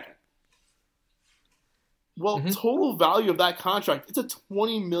 22nd. Well, total value of that contract, it's a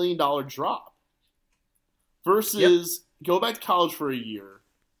 $20 million drop. Versus go back to college for a year,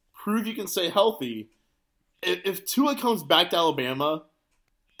 prove you can stay healthy. If Tua comes back to Alabama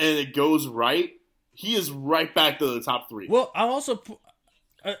and it goes right, he is right back to the top 3. Well, I'll also...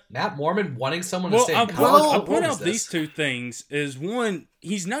 Matt Mormon wanting someone to stay in college. I'll point out these 2 things. Is one,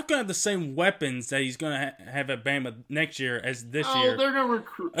 he's not going to have the same weapons that he's going to have at Bama next year as this year. They're going to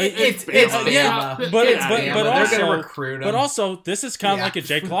recruit. It's Bama. Yeah, but they're going to recruit him. But also, this is kind of like a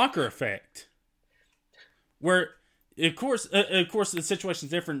Jake Locker effect. Where, of course, the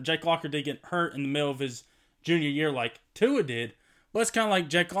situation's different. Jake Locker did get hurt in the middle of his junior year like Tua did. But it's kind of like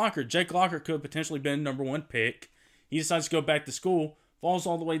Jake Locker. Jake Locker could have potentially been number 1 pick. He decides to go back to school, falls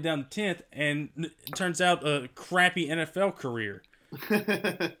all the way down to 10th, and it turns out a crappy NFL career.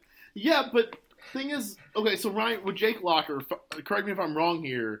 Yeah, but thing is, okay, so Ryan, with Jake Locker, correct me if I'm wrong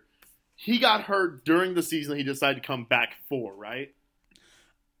here, he got hurt during the season he decided to come back for, right?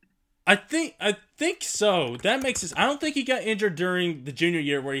 I think so. That makes sense. I don't think he got injured during the junior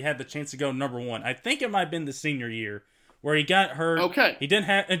year where he had the chance to go number 1. I think it might have been the senior year where he got hurt. Okay. He didn't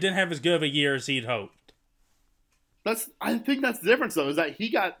have as good of a year as he'd hoped. I think that's the difference though, is that he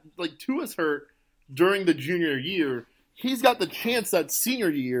got Tua's hurt during the junior year. He's got the chance that senior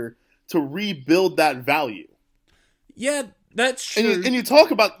year to rebuild that value. Yeah, that's true. And you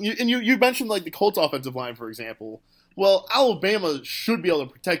talk about you mentioned the Colts offensive line, for example. Well, Alabama should be able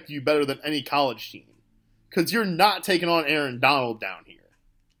to protect you better than any college team because you're not taking on Aaron Donald down here.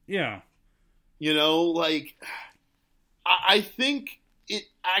 Yeah. You know, I think it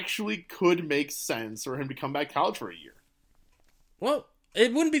actually could make sense for him to come back to college for a year. Well,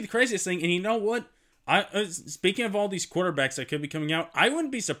 it wouldn't be the craziest thing. And you know what? Speaking of all these quarterbacks that could be coming out, I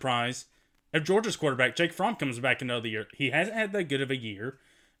wouldn't be surprised if Georgia's quarterback, Jake Fromm, comes back another year. He hasn't had that good of a year.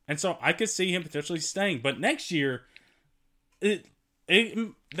 And so I could see him potentially staying. But next year,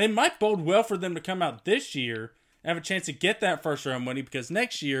 they might bode well for them to come out this year and have a chance to get that first round money, because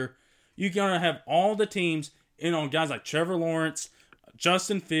next year you're going to have all the teams in on guys like Trevor Lawrence,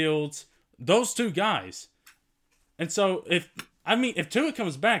 Justin Fields, those two guys. And so if Tua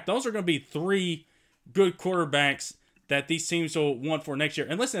comes back, those are going to be three good quarterbacks that these teams will want for next year.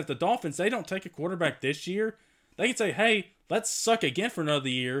 And listen, if the Dolphins, they don't take a quarterback this year, they can say, hey, let's suck again for another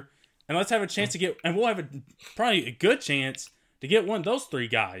year, and let's have a chance to get, and we'll have probably a good chance to get one of those three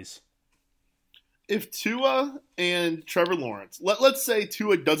guys. If Tua and Trevor Lawrence, let's say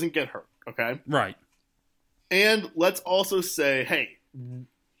Tua doesn't get hurt, okay? Right. And let's also say, hey,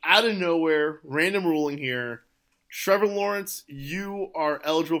 out of nowhere, random ruling here, Trevor Lawrence, you are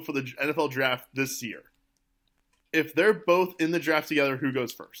eligible for the NFL draft this year. If they're both in the draft together, who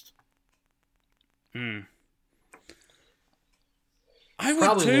goes first? I would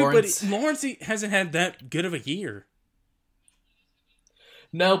Probably too, Lawrence. but Lawrence hasn't had that good of a year.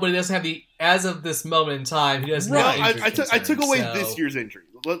 No, but he doesn't have as of this moment in time, he doesn't have injury I took away concerns, this year's injury.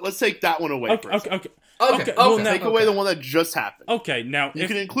 Let's take that one away first. Okay. Well, Take away the one that just happened. Okay, now You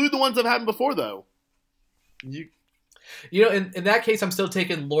can include the ones that happened before, though. You know, in that case, I'm still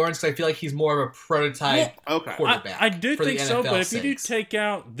taking Lawrence because I feel like he's more of a prototype quarterback. I do for think the so, NFL but if you do sakes. take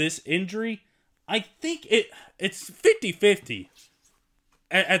out this injury, I think it's 50-50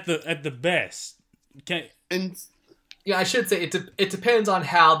 at the best. Okay. And Yeah, I should say it depends on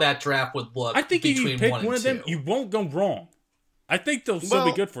how that draft would look. I think if you between pick one one and of them, two. you won't go wrong. I think they'll still be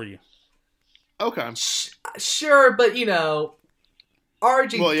Well- good for you. okay, Sure, but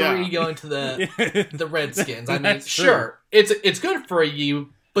RG3 Well, yeah. going to the Redskins. I mean, That's sure, it's good for you,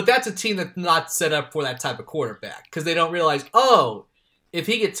 but that's a team that's not set up for that type of quarterback because they don't realize, if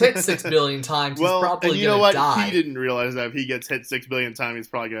he gets hit 6 billion times, he's well, probably and you going know to what? die. He didn't realize that if he gets hit 6 billion times, he's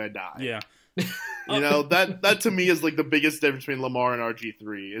probably going to die. Yeah. You know, that to me is like the biggest difference between Lamar and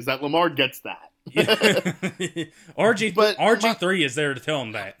RG3 is that Lamar gets that. RG3 is there to tell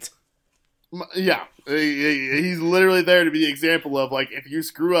him that. Yeah, he's literally there to be the example of like, if you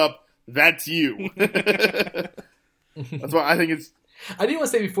screw up, that's you. That's why I think it's. I didn't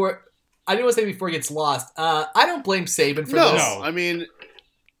want to say before it gets lost. I don't blame Saban for No, this I mean,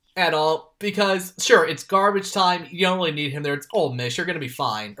 at all because sure, it's garbage time. You don't really need him there. It's Ole Miss. You're going to be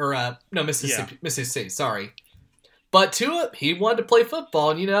fine. Or no, Mississippi. Sorry, but Tua, he wanted to play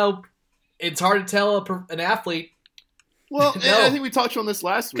football, and it's hard to tell an athlete. well, No. and I think we touched on this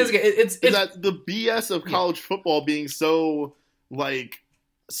last week. Because it's that the BS of college football being so like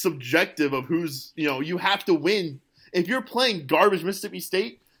subjective of who's you have to win. If you're playing garbage Mississippi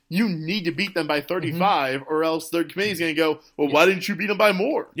State, you need to beat them by 35, or else their committee's going to go, well, why didn't you beat them by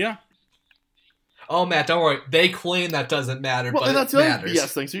more? Yeah. Oh, Matt, don't worry. They claim that doesn't matter, Well, but and that's it the other matters.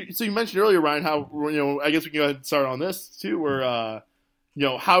 BS thing. So you mentioned earlier, Ryan, how I guess we can go ahead and start on this too, where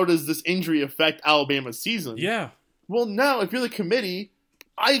how does this injury affect Alabama's season? Yeah. Well, now if you're the committee,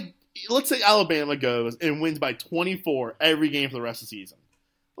 let's say Alabama goes and wins by 24 every game for the rest of the season.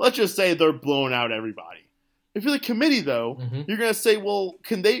 Let's just say they're blowing out everybody. If you're the committee, though, you're going to say, well,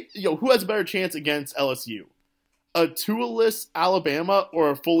 can they, who has a better chance against LSU? A Tua-less Alabama or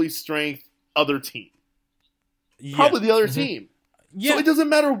a fully strength other team? Yeah. Probably the other team. Yeah. So it doesn't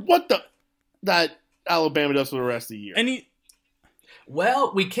matter what that Alabama does for the rest of the year.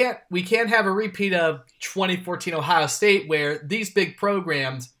 Well, we can't have a repeat of 2014 Ohio State where these big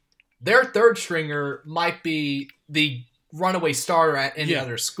programs, their third stringer might be the runaway starter at any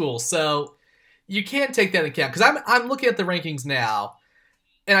other school. So you can't take that into account because I'm looking at the rankings now,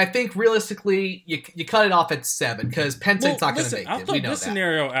 and I think realistically you cut it off at 7 because Penn State's not going to make I'll it. throw We know this that.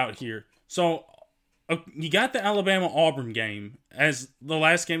 scenario out here. So you got the Alabama-Auburn game as the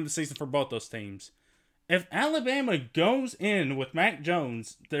last game of the season for both those teams. If Alabama goes in with Mac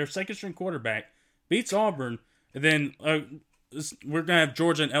Jones, their second-string quarterback, beats Auburn, and then we're going to have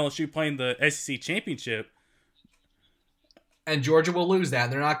Georgia and LSU playing the SEC championship. And Georgia will lose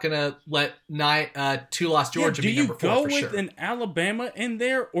that. They're not going to let 2-loss Georgia be number 4 for sure. Do you go with an Alabama in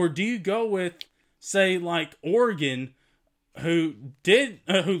there, or do you go with, say, like Oregon, who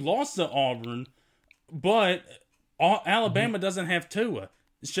lost to Auburn, but Alabama doesn't have Tua?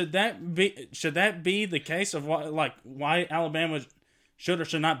 Should that be the case of why Alabama should or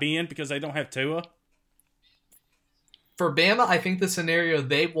should not be in because they don't have Tua? For Bama, I think the scenario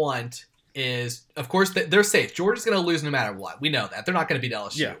they want is, of course, they're safe. Georgia's going to lose no matter what. We know that. They're not going to beat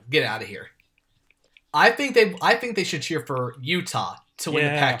LSU. Yeah. Get out of here. I think they should cheer for Utah to win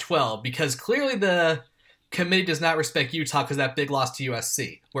the Pac-12 because clearly the committee does not respect Utah because of that big loss to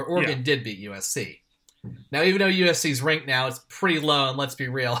USC, where Oregon did beat USC. Now, even though USC's ranked now, it's pretty low, and let's be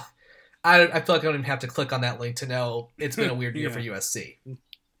real, I feel like I don't even have to click on that link to know it's been a weird year for USC.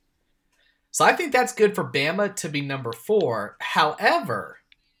 So I think that's good for Bama to be number 4. However,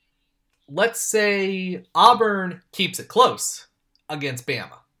 let's say Auburn keeps it close against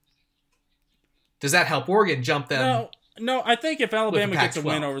Bama. Does that help Oregon jump them? No. I think if Alabama gets a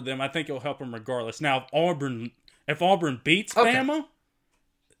win over them, I think it'll help them regardless. Now, if Auburn beats Bama,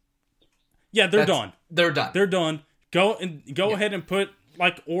 they're done. They're done. Go ahead and put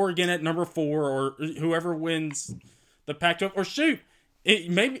like Oregon at number 4 or whoever wins the Pac-12 or shoot.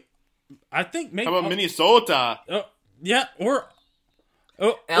 I think maybe how about Minnesota? Or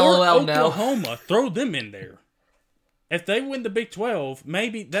LOL, Oklahoma. No. Throw them in there. If they win the Big 12,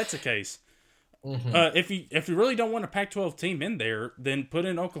 maybe that's the case. Mm-hmm. If you really don't want a Pac-12 team in there, then put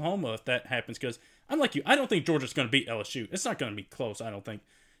in Oklahoma if that happens. Because I'm like you, I don't think Georgia's going to beat LSU. It's not going to be close. I don't think.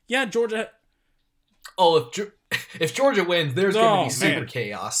 Yeah, Georgia. Oh, if Georgia wins, there's going to be super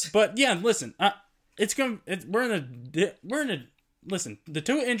chaos. But yeah, listen, listen. The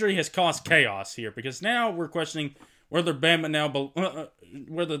Tua injury has caused chaos here because now we're questioning whether Bama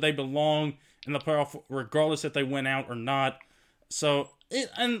whether they belong in the playoff, regardless if they win out or not. So,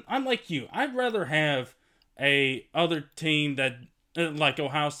 and I'm like you. I'd rather have a other team that like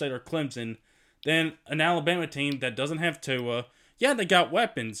Ohio State or Clemson than an Alabama team that doesn't have Tua. Yeah, they got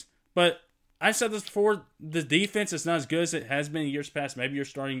weapons, but I said this before, the defense is not as good as it has been in years past. Maybe you're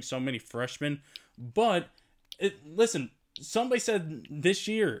starting so many freshmen. But, listen, somebody said this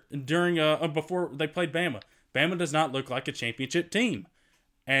year, during before they played Bama, Bama does not look like a championship team.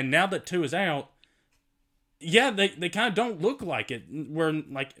 And now that Tua is out, they kind of don't look like it.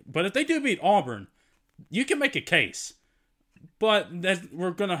 But if they do beat Auburn, you can make a case. But we're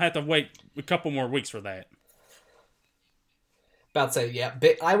going to have to wait a couple more weeks for that. About to say, yeah.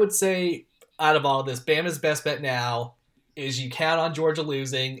 I would say, out of all this, Bama's best bet now is you count on Georgia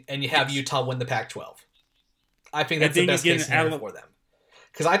losing and you have Utah win the Pac-12. I think that's the best case scenario for them.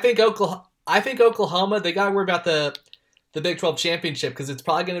 Because I think Oklahoma, they got to worry about the Big 12 championship because it's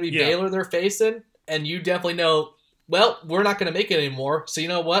probably going to be Baylor they're facing. And you definitely know, well, we're not going to make it anymore. So you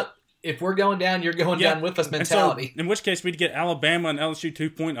know what? If we're going down, you're going down with us mentality. So, in which case, we'd get Alabama and LSU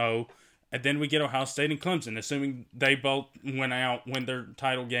 2.0, and then we get Ohio State and Clemson, assuming they both win their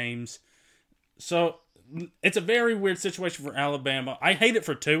title games. So, it's a very weird situation for Alabama. I hate it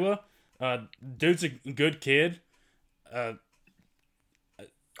for Tua. Dude's a good kid.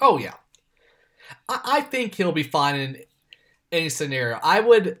 Oh, yeah. I think he'll be fine in any scenario. I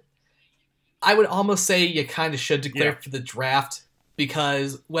would almost say you kind of should declare for the draft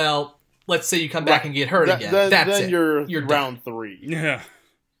because, well, let's say you come back and get hurt again. That's it. You're round 3. Yeah.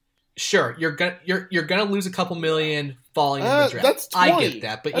 Sure, you're gonna lose a couple million falling in the draft. That's 20. I get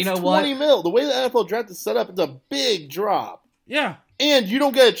that, but you know that's what? 20 mil. The way the NFL draft is set up, it's a big drop. Yeah. And you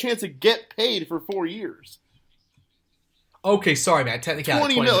don't get a chance to get paid for 4 years. Okay, sorry, man. Technically,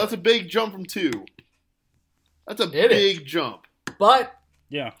 20 mil. That's a big jump from 2. That's a big jump. But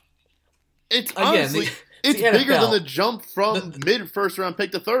yeah, it's honestly it's bigger than the jump from mid-first round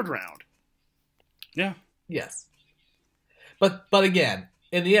pick to 3rd round. Yeah. Yes. But again,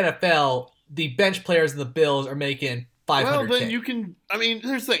 in the NFL, the bench players of the Bills are making $500K. Well, then you can. I mean,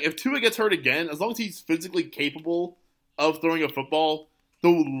 here's the thing: if Tua gets hurt again, as long as he's physically capable of throwing a football, the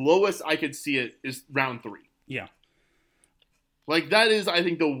lowest I could see it is round 3. Yeah. Like that is, I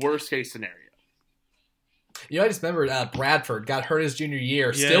think, the worst case scenario. You know, I just remembered Bradford got hurt his junior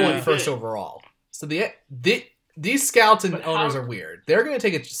year, still went first overall. So these scouts and owners are weird. They're going to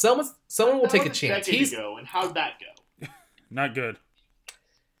take someone will take a chance. And how'd that go? Not good.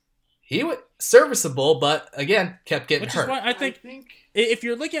 He was serviceable, but again, kept getting hurt. Which is why I think if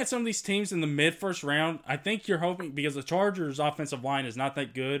you're looking at some of these teams in the mid-first round, I think you're hoping, because the Chargers' offensive line is not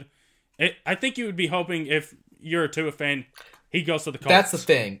that good, I think you would be hoping if you're a Tua fan, he goes to the Colts. That's the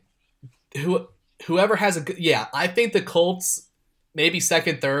thing. Whoever has a good... Yeah, I think the Colts, maybe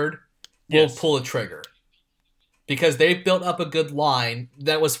second, third, will pull the trigger. Because they built up a good line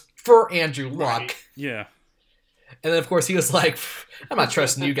that was for Andrew Luck. Right. Yeah. And then, of course, he was like, I'm not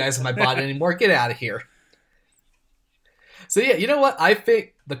trusting you guys in my body anymore. Get out of here. So, yeah, you know what? I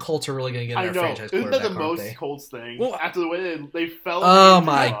think the Colts are really going to get their franchise quarterback. Isn't that the most Colts thing? Well, after the way they fell. Oh,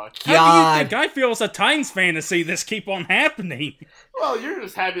 my God. How do you think I feel as a Titans fan to see this keep on happening? Well, you're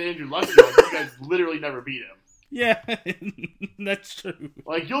just happy Andrew Luck's gone. You guys literally never beat him. Yeah, that's true.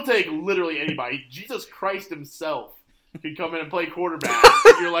 Like, you'll take literally anybody. Jesus Christ himself could come in and play quarterback.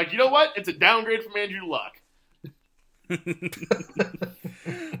 And you're like, you know what? It's a downgrade from Andrew Luck.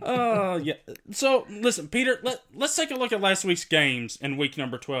 Yeah. So, listen, Peter, let's take a look at last week's games in week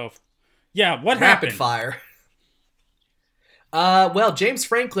number 12. Yeah, what happened? Rapid fire. Well, James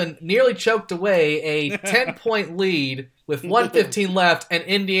Franklin nearly choked away a 10-point lead with 1:15 left, and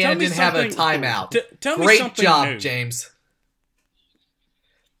Indiana didn't have a timeout. Tell me Great something job, new. James.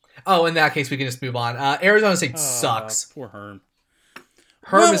 Oh, in that case, we can just move on. Arizona State sucks. Poor Herm.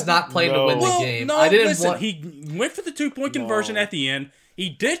 Herm is not playing to win the game. No, I didn't listen, he went for the 2-point conversion at the end. He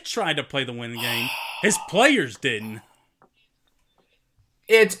did try to play the win game. His players didn't.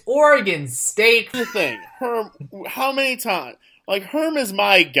 It's Oregon State. Here's the thing, Herm. How many times? Like, Herm is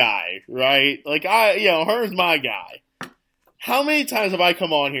my guy, right? Like, Herm's my guy. How many times have I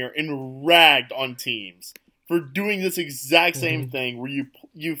come on here and ragged on teams for doing this exact same thing, where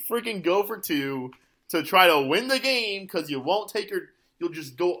you freaking go for 2 to try to win the game because you won't take you'll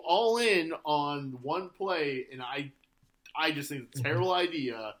just go all in on one play, and I just think it's a terrible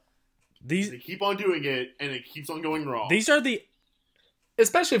idea. They keep on doing it, and it keeps on going wrong. These are the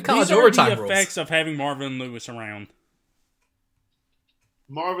Especially if college overtime rules. Effects of having Marvin Lewis around.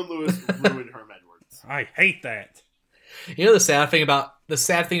 Marvin Lewis ruined Herm Edwards. I hate that. You know the sad thing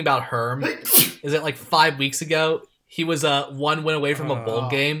about Herm is that like 5 weeks ago he was 1 win away from a bowl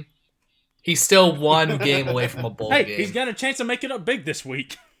game. He's still 1 game away from a bowl game. Hey, he's got a chance to make it up big this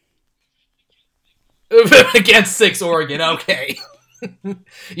week. Against 6 Oregon, okay.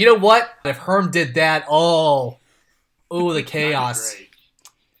 You know what? If Herm did that, the chaos.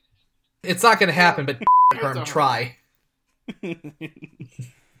 It's not going to happen, but Herm, try.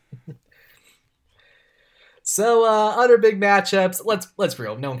 So, other big matchups. Let's be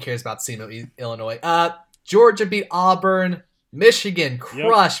real. No one cares about SEMO, Illinois. Georgia beat Auburn. Michigan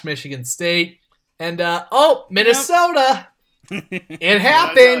crushed Michigan State. And, Minnesota. It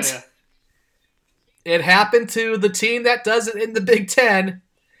happened. It happened to the team that does it in the Big Ten.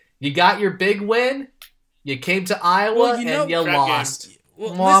 You got your big win. You came to Iowa and you lost.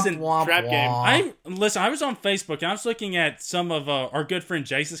 Well, trap game. I was on Facebook and I was looking at some of our good friend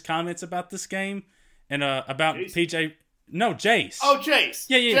Jace's comments about this game and about Jace? PJ. No, Jace. Oh, Jace.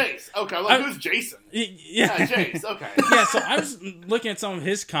 Yeah. Jace. Okay, who's Jason? Yeah, Jace. Okay. Yeah, so I was looking at some of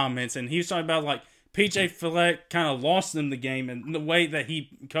his comments and he was talking about like PJ Fleck kind of lost them the game and the way that he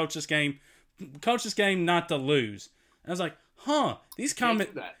coached this game not to lose. And I was like, these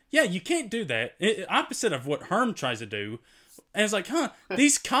comments. Yeah, you can't do that. Opposite of what Herm tries to do. And it's like,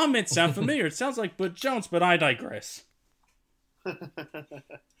 these comments sound familiar. It sounds like Butch Jones, but I digress.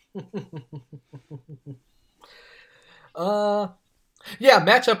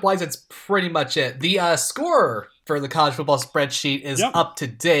 Matchup-wise, it's pretty much it. The score for the college football spreadsheet is up to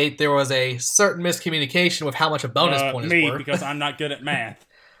date. There was a certain miscommunication with how much a bonus point is worth. Because I'm not good at math.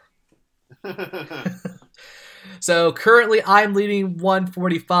 So currently I'm leading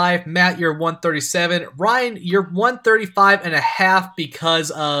 145. Matt, you're 137. Ryan, you're 135 and a half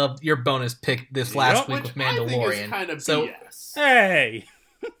because of your bonus pick this last week with Mandalorian. I think is kind of BS. Hey!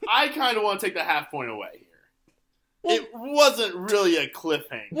 I kind of want to take the half point away here. Well, it wasn't really a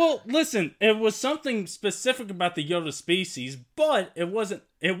cliffhanger. Well, listen, it was something specific about the Yoda species, but it wasn't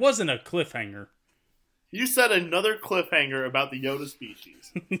a cliffhanger. You said another cliffhanger about the Yoda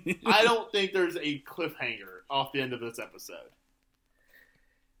species. I don't think there's a cliffhanger off the end of this episode.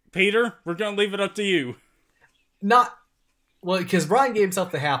 Peter, we're going to leave it up to you. Because Brian gave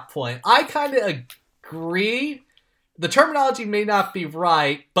himself the half point. I kind of agree. The terminology may not be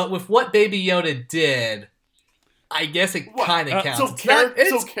right, but with what Baby Yoda did, I guess it kind of counts. So character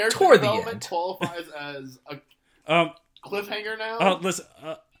toward development the end. Qualifies as a cliffhanger now? Listen,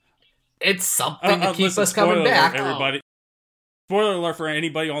 it's something to keep us coming back. Alert, everybody. Spoiler alert for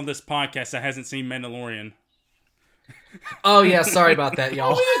anybody on this podcast that hasn't seen Mandalorian. Oh, yeah, sorry about that,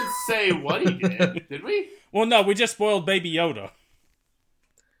 y'all. We didn't say what he did we? Well, no, we just spoiled Baby Yoda.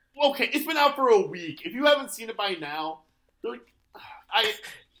 Okay, it's been out for a week. If you haven't seen it by now,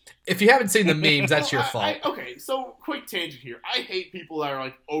 if you haven't seen the memes, that's your fault. Okay, so quick tangent here. I hate people that are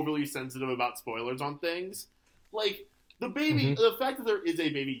like overly sensitive about spoilers on things. Like the fact that there is a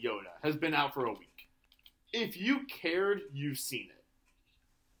Baby Yoda has been out for a week. If you cared, you've seen it.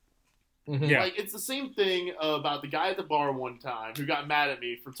 Mm-hmm. Yeah. Like it's the same thing about the guy at the bar one time who got mad at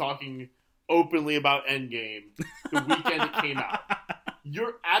me for talking openly about Endgame the weekend it came out.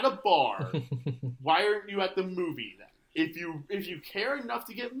 You're at a bar. Why aren't you at the movie then? If you care enough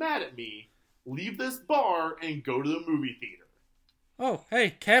to get mad at me, leave this bar and go to the movie theater. Oh,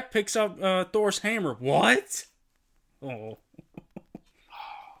 hey, Cap picks up Thor's hammer. What? Oh.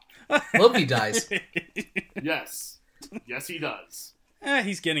 Loki dies. Yes. Yes, he does.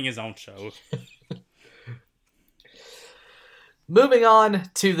 He's getting his own show. Moving on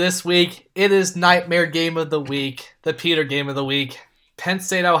to this week, it is Nightmare Game of the Week, the Peter Game of the Week. Penn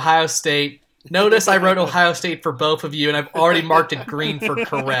State, Ohio State. Notice I wrote Ohio State for both of you, and I've already marked it green for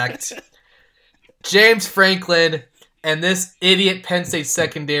correct. James Franklin and this idiot Penn State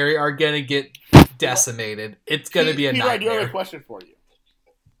secondary are going to get decimated. It's going to be a Peter, nightmare. I do have a question for you.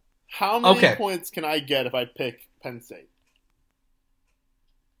 How many points can I get if I pick Penn State?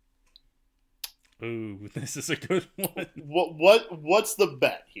 Ooh, this is a good one. What's the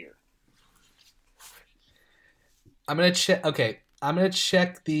bet here? I'm going to check. Okay, I'm going to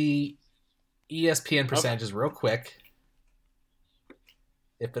check the ESPN percentages real quick.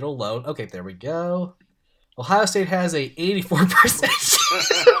 If it'll load. Okay, there we go. Ohio State has a 84%.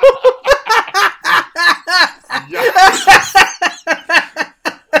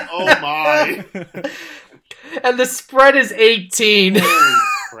 Oh my. And the spread is 18. Holy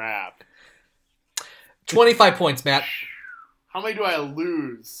crap. 25 points, Matt. How many do I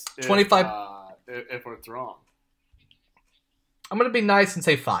lose 25. If it's wrong? I'm going to be nice and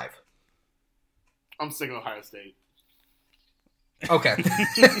say 5. I'm sticking with Ohio State. Okay.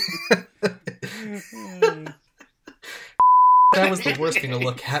 That was the worst thing to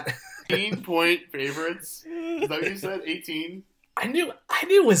look at. 18-point favorites. Is that what you said? 18? I knew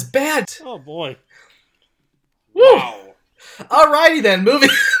it was bad. Oh boy. Woo. Wow. Alrighty then, moving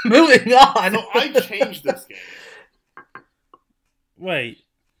on. So I changed this game. Wait.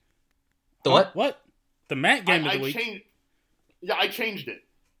 The what? What? The Matt game of the week. I changed it.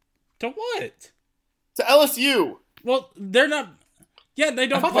 To what? To LSU. Well, they're not. Yeah, they I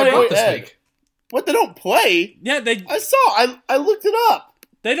don't thought play. they wrote this week. What, they don't play? Yeah, they I saw. I looked it up.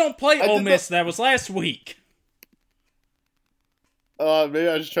 don't play I Ole did Miss. That was last week. Maybe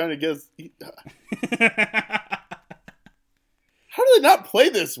I was just trying to guess. How do they not play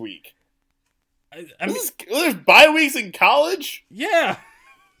this week? I mean, There's bye weeks in college? yeah.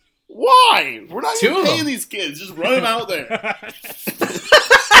 Why? We're not Two even of paying them. these kids. Just run them out there.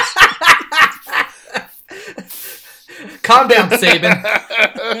 Calm down, Saban.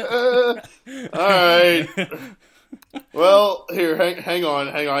 All right. Well, here, hang on.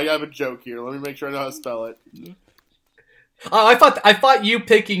 I have a joke here. Let me make sure I know how to spell it. Oh, I thought you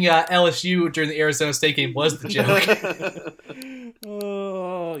picking LSU during the Arizona State game was the joke.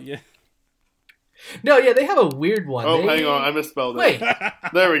 Oh yeah. No, yeah, they have a weird one. Oh, hang on. I misspelled it. Wait.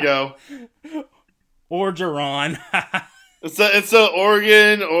 There we go. Orgeron. It's a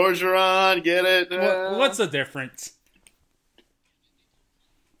Oregon, Orgeron. Get it? What's the difference?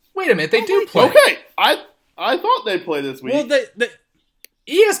 Wait a minute, they do play. Okay. I thought they play this week. Well, they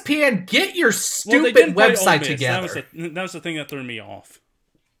ESPN, get your they stupid didn't play Ole website Miss. together. That was the thing that threw me off.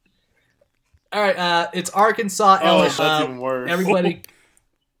 All right, it's Arkansas, Oh, LSU. that's even worse. Everybody,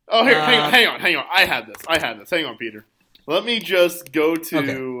 Oh, here, hang on. I had this. Hang on, Peter. Let me just go to.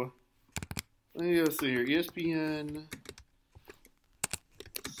 Okay. Let me go see here. ESPN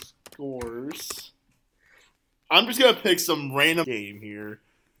scores. I'm just gonna pick some random game here.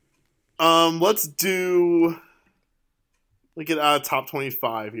 Let's do. Let's get out of top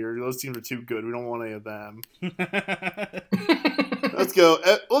 25 here. Those teams are too good. We don't want any of them. Let's go.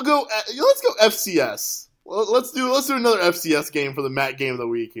 Let's go FCS. Let's do another FCS game for the Matt game of the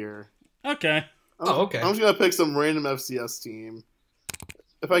week here. Okay. okay. I'm just gonna pick some random FCS team.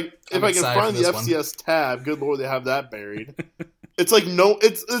 If I can excited find for the this FCS tab, good lord, they have that buried. It's like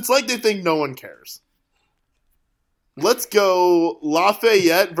it's like they think no one cares. Let's go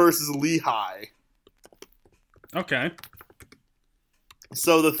Lafayette versus Lehigh. Okay.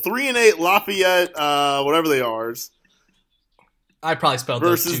 So the 3-8 Lafayette, whatever they are, I probably spelled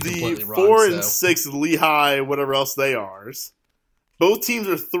those versus two the completely wrong. 4-6 Lehigh, whatever else they are. Both teams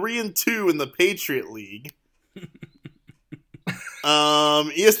are 3-2 in the Patriot League.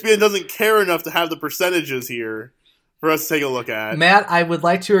 ESPN doesn't care enough to have the percentages here for us to take a look at. Matt, I would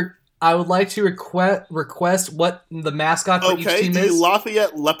like to request what the mascot for each team the is.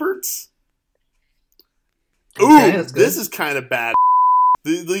 Lafayette Leopards. Okay, Ooh, that's good. this is kind of bad.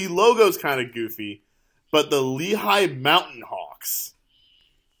 The logo's kind of goofy, but the Lehigh Mountain Hawks.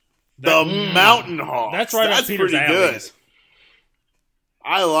 Mountain Hawks. That's right up Peter's pretty good. alleys.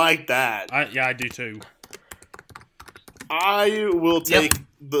 I like that. I do too. I will take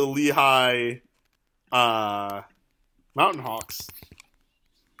the Lehigh Mountain Hawks.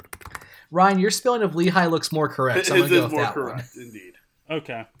 Ryan, your spelling of Lehigh looks more correct. So I'm It going to go is with more that correct, one. indeed.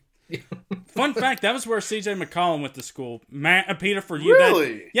 Okay. Fun fact: that was where C.J. McCollum went to school. Peter, for you,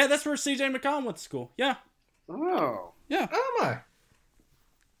 Really? yeah, that's where C.J. McCollum went to school. Yeah, Oh, yeah. Oh my!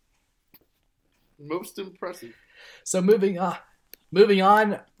 most impressive. So moving on,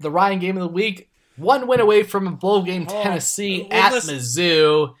 the Ryan game of the week. One win away from a bowl game, Tennessee well, at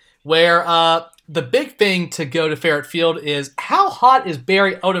Mizzou, where the big thing to go to Ferret Field is, how hot is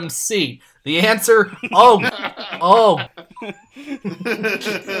Barry Odom's seat? The answer, oh.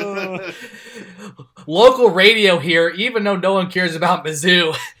 Local radio here, even though no one cares about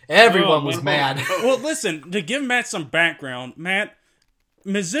Mizzou, everyone was mad. Well, listen, to give Matt some background, Matt,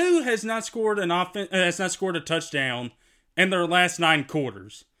 Mizzou has not scored a touchdown in their last 9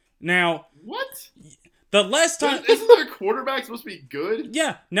 quarters. Now, what? The last time... Isn't their quarterback supposed to be good?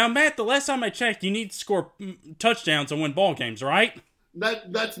 Yeah. Now, Matt, the last time I checked, you need to score touchdowns to win ball games, right?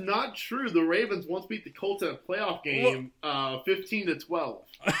 That's not true. The Ravens once beat the Colts in a playoff game, 15-12.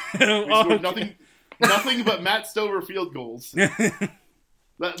 We scored nothing but Matt Stover field goals.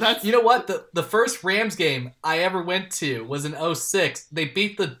 That's You know what? The first Rams game I ever went to was in 2006. They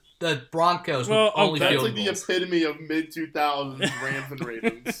beat the Broncos with only field goals. That's like the epitome of mid-2000s Rams and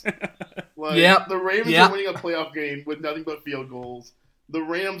Ravens. The Ravens are winning a playoff game with nothing but field goals. The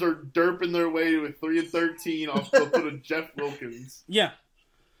Rams are derping their way to a 3-13 off the foot of Jeff Wilkins. Yeah.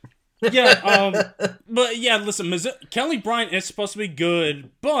 But listen, Kelly Bryant is supposed to be good,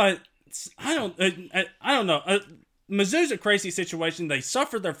 but I don't know. Mizzou's a crazy situation. They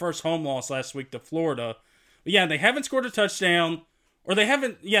suffered their first home loss last week to Florida. But yeah, they haven't scored a touchdown, or they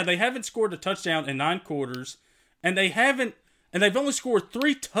haven't scored a touchdown in 9 quarters, and they've only scored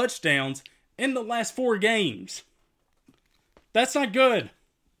 3 touchdowns in the last 4 games. That's not good.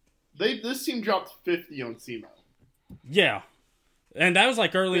 This team dropped 50 on SEMO. Yeah. And that was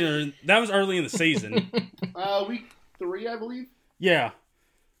early in the season. Week 3, I believe. Yeah.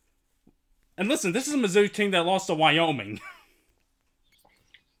 And listen, this is a Mizzou team that lost to Wyoming.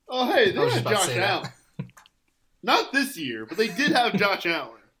 Oh, hey, they had Josh Allen. Not this year, but they did have Josh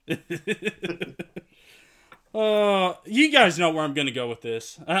Allen. You guys know where I'm going to go with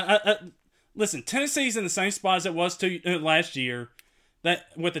this. Listen, Tennessee's in the same spot as it was last year, that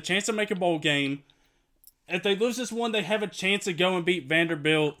with a chance to make a bowl game. If they lose this one, they have a chance to go and beat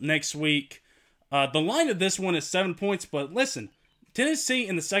Vanderbilt next week. The line of this one is 7 points, but listen, Tennessee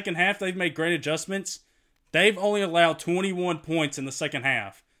in the second half, they've made great adjustments. They've only allowed 21 points in the second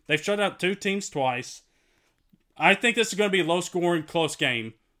half. They've shut out 2 teams twice. I think this is going to be a low-scoring, close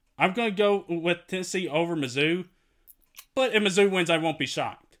game. I'm going to go with Tennessee over Mizzou, but if Mizzou wins, I won't be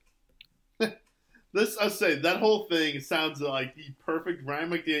shocked. That whole thing sounds like the perfect Ryan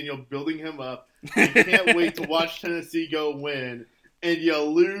McDaniel building him up. You can't wait to watch Tennessee go win, and you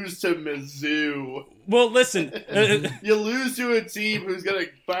lose to Mizzou. Well, listen. You lose to a team who's going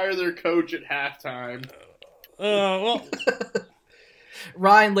to fire their coach at halftime.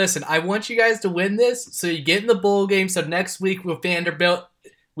 Ryan, listen, I want you guys to win this, so you get in the bowl game, so next week with Vanderbilt,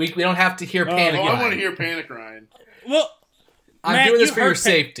 we don't have to hear Panic Ryan. I want to hear Panic Ryan. Well, I'm doing this for your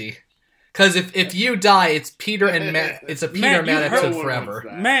safety. Because if you die, it's Peter and Matt. It's a Peter and Matt episode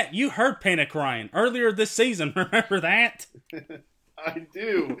forever. Matt, you heard Panic Ryan earlier this season. Remember that? I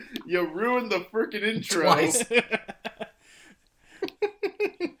do. You ruined the freaking intro. Twice. That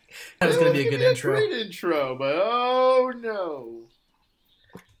was going to be a good intro. Great intro, but oh no.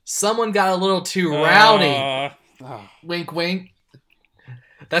 Someone got a little too rowdy. Wink, wink.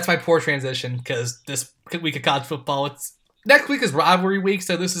 That's my poor transition, because this week of college football, next week is rivalry week,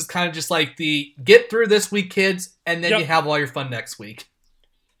 so this is kind of just like the get through this week, kids, and then you have all your fun next week.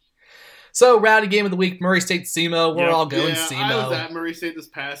 So, rowdy game of the week, Murray State SEMO. We're all going SEMO. I was at Murray State this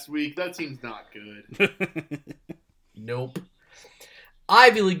past week. That team's not good. Nope.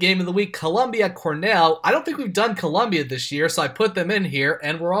 Ivy League game of the week, Columbia Cornell. I don't think we've done Columbia this year, so I put them in here,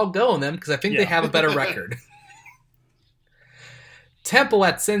 and we're all going them because I think they have a better record. Temple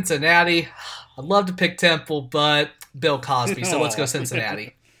at Cincinnati. I'd love to pick Temple, but Bill Cosby, so let's go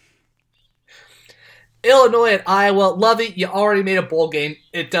Cincinnati. Illinois at Iowa. Lovey, you already made a bowl game.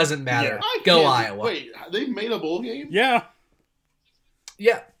 It doesn't matter. Go Iowa. Wait, they made a bowl game? Yeah.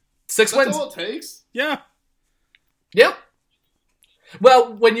 6 wins. That's all it takes? Yeah. Yep.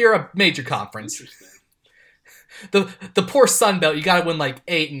 Well, when you're a major conference. Interesting. The poor Sun Belt, you gotta win like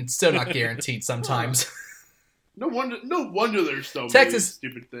 8 and it's still not guaranteed sometimes. No wonder there's so Texas.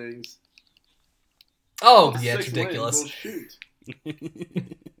 many stupid things. Oh, yeah, it's ridiculous. Well, shoot.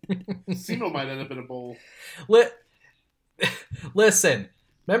 SEMO might end up in a bowl. Listen,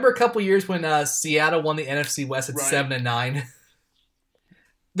 remember a couple years when Seattle won the NFC West at 7-9?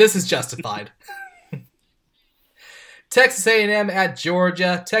 This is justified. Texas A&M at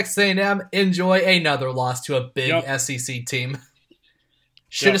Georgia. Texas A&M enjoy another loss to a big SEC team.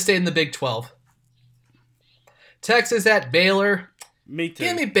 Should have stayed in the Big 12. Texas at Baylor. Me too.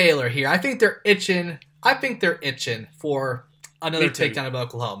 Give me Baylor here. I think they're itching. For another takedown of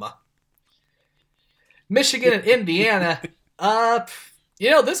Oklahoma. Michigan and Indiana.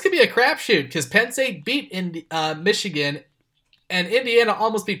 This could be a crapshoot because Penn State beat Michigan, and Indiana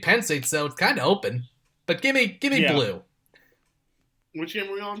almost beat Penn State, so it's kind of open. But give me blue. Which game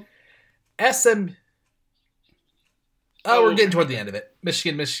are we on? SM. Oh, we're getting toward the end of it.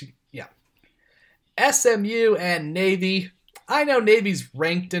 Michigan. Yeah. SMU and Navy. I know Navy's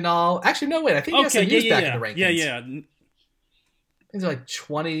ranked and all. Actually, no, wait. I think SMU's back in the rankings. Yeah. I think they're like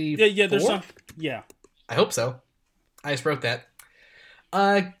 24? Yeah, there's some. Yeah. I hope so. I just wrote that.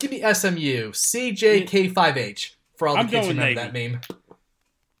 Give me SMU. CJK5H. For all the kids who remember that meme.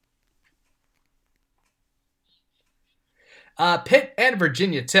 Pitt and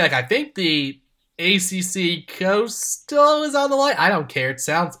Virginia Tech. I think the ACC Coastal is on the line. I don't care.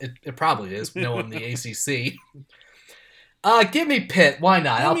 It probably is. No one in the ACC. Give me Pitt. Why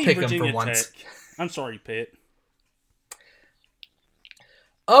not? I'll pick them for once. Tech. I'm sorry, Pitt.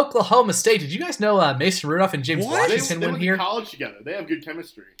 Oklahoma State. Did you guys know Mason Rudolph and James Washington they went went here? to college together. They have good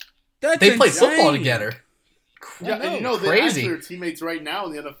chemistry. They play football together. Yeah, and they're actually their teammates right now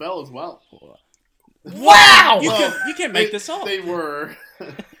in the NFL as well. Wow! You can't make this up. They were.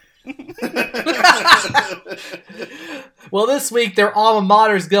 Well, this week their alma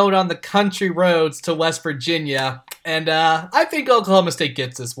mater's going on the country roads to West Virginia, and I think Oklahoma State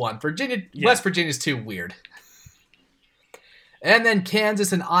gets this one. West Virginia's too weird. And then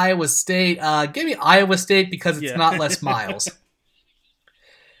Kansas and Iowa State. Give me Iowa State because it's not Les Miles.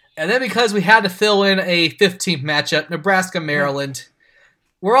 And then because we had to fill in a 15th matchup, Nebraska-Maryland.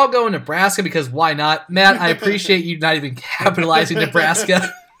 We're all going Nebraska because why not? Matt, I appreciate you not even capitalizing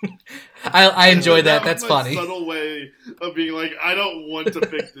Nebraska. I enjoy that. That's funny. Subtle way of being like, I don't want to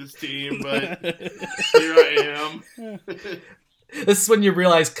pick this team, but here I am. This is when you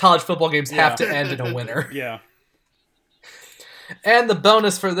realize college football games have to end in a winner. Yeah. And the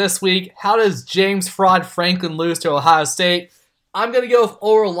bonus for this week, how does James Fraud Franklin lose to Ohio State? I'm going to go with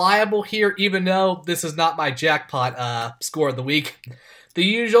reliable here, even though this is not my jackpot score of the week. The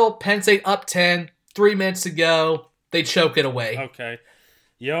usual, Penn State up 10, 3 minutes to go. They choke it away. Okay.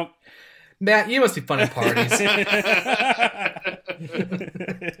 Yep. Matt, you must be fun at parties.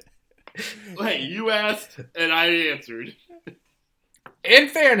 Hey, you asked, and I answered. In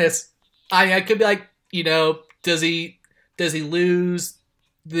fairness, I could be like, does he lose?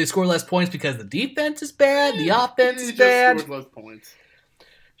 Do they score less points because the defense is bad? The offense is bad? Scores less points.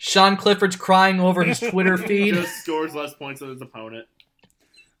 Sean Clifford's crying over his Twitter feed. Just scores less points than his opponent.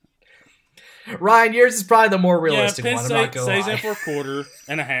 Ryan, yours is probably the more realistic one. I'm not going to lie. Stays in for a quarter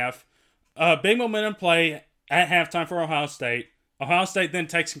and a half. Big momentum play at halftime for Ohio State. Ohio State then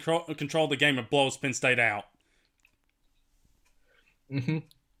takes control of the game and blows Penn State out. Mm-hmm.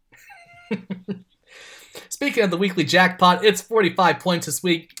 Speaking of the weekly jackpot, it's 45 points this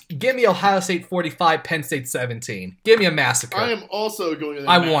week. Give me Ohio State 45, Penn State 17. Give me a massacre. I am also going to the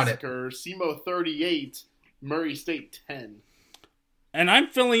massacre. Want it. SEMO 38, Murray State 10. And I'm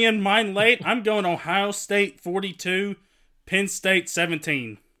filling in mine late. I'm going Ohio State 42, Penn State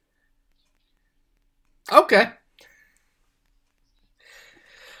 17. Okay.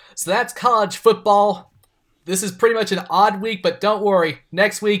 So that's college football. This is pretty much an odd week, but don't worry.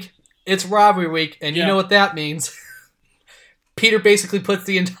 Next week, it's rivalry week, and you know what that means. Peter basically puts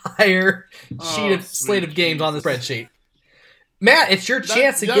the entire slate of games on the spreadsheet. Matt, it's your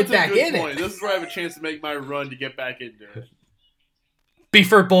chance to get back in it. This is where I have a chance to make my run to get back into it.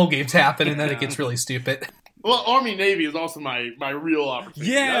 Before bowl games happen, and then it gets really stupid. Well, Army-Navy is also my real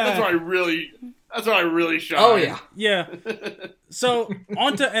opportunity. Yeah. That's where I really shine. Oh, yeah. Yeah. So,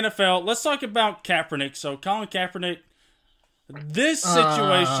 on to NFL. Let's talk about Kaepernick. So, Colin Kaepernick, this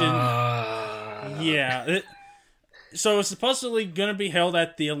situation... So, it's supposedly going to be held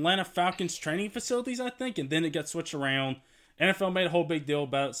at the Atlanta Falcons training facilities, I think, and then it got switched around. NFL made a whole big deal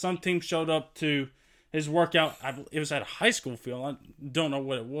about it. Some teams showed up to his workout. It was at a high school field. I don't know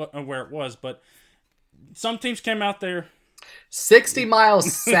where it was, but some teams came out there. 60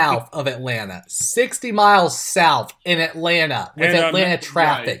 miles south of Atlanta. 60 miles south in Atlanta with Atlanta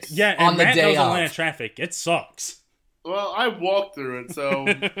traffic. Right. Yeah, on the Matt day knows of. Atlanta traffic. It sucks. Well, I walked through it, so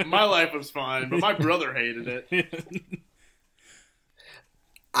my life was fine, but my brother hated it.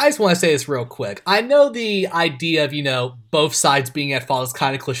 I just want to say this real quick. I know the idea of, both sides being at fault is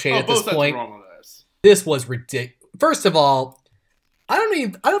kind of cliche at this point. Wrong with this. This was ridiculous. First of all, I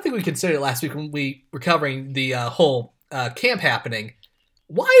don't think we considered it last week when we were covering the whole camp happening.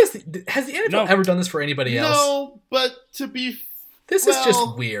 Has the NFL ever done this for anybody else? No, but this is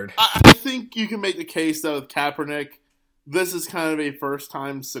just weird. I think you can make the case that with Kaepernick, this is kind of a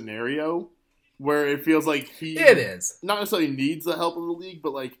first-time scenario where it feels like it is not necessarily needs the help of the league,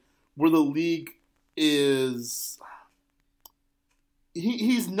 but like where the league is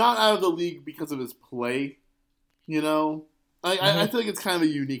he's not out of the league because of his play. You know, I feel like it's kind of a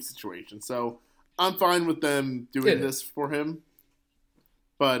unique situation. So I'm fine with them doing this for him.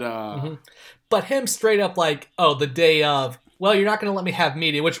 But but him straight up like, oh, the day of, well, you're not going to let me have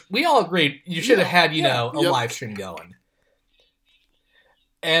media, which we all agreed you should have had, a live stream going.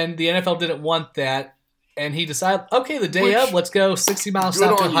 And the NFL didn't want that. And he decided, okay, the day of, let's go 60 miles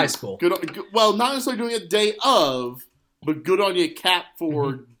south to high school. Well, not necessarily doing it day of, but good on you, Cap,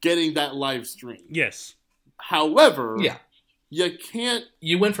 for getting that live stream. Yes. However, you can't...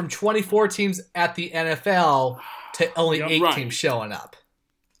 You went from 24 teams at the NFL to only 8 teams showing up.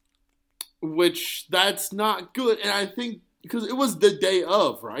 Which, that's not good. And I think, because it was the day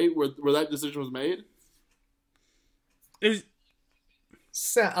of, right? Where that decision was made? It was...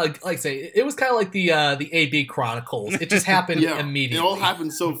 like I say, it was kind of like the AB Chronicles. It just happened immediately. It all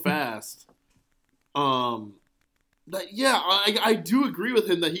happened so fast. I do agree with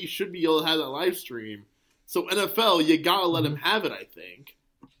him that he should be able to have that live stream. So NFL, you gotta let him have it, I think.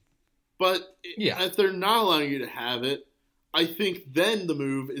 But if they're not allowing you to have it, I think then the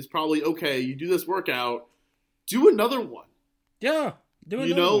move is probably, okay, you do this workout, do another one. Yeah, do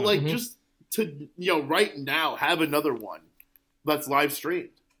another one. Like just to right now have another one that's live streamed.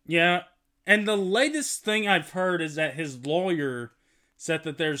 Yeah, and the latest thing I've heard is that his lawyer said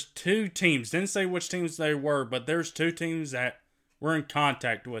that there's 2 teams. Didn't say which teams they were, but there's 2 teams that were in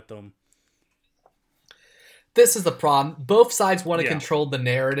contact with them. This is the problem. Both sides want to control the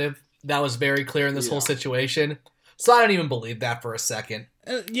narrative. That was very clear in this whole situation. So I don't even believe that for a second.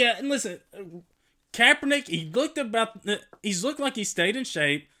 And listen, Kaepernick, he's looked like he stayed in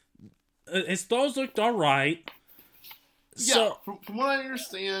shape. His throws looked all right. So, from what I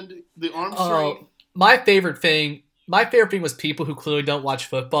understand, the arm strength... My favorite thing was people who clearly don't watch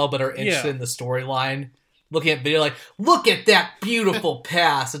football but are interested in the storyline. Looking at video like, look at that beautiful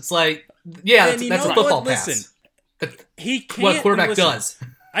pass. It's like, that's a football pass. Listen, he can't... What a quarterback does.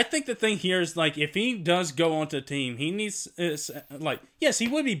 I think the thing here is, like, if he does go onto a team, he needs... yes, he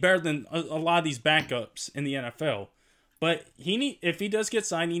would be better than a lot of these backups in the NFL. But if he does get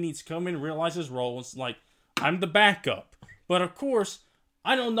signed, he needs to come in and realize his role. It's like, I'm the backup. But, of course,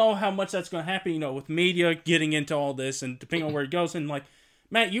 I don't know how much that's going to happen, with media getting into all this and depending on where it goes. And, like,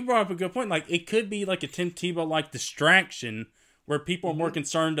 Matt, you brought up a good point. Like, it could be like a Tim Tebow-like distraction where people are more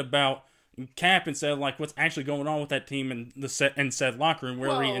concerned about Cap instead of, like, what's actually going on with that team and said locker room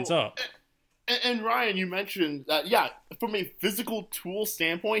where he ends up. And Ryan, you mentioned that, from a physical tool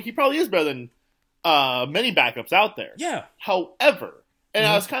standpoint, he probably is better than many backups out there. Yeah. However, and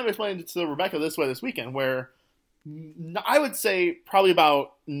I was kind of explaining to Rebecca this weekend, where I would say probably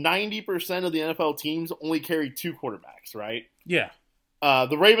about 90% of the NFL teams only carry 2 quarterbacks, right? Yeah.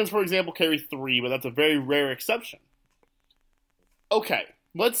 The Ravens, for example, carry 3, but that's a very rare exception. Okay,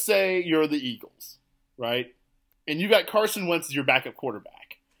 let's say you're the Eagles, right? And you got Carson Wentz as your backup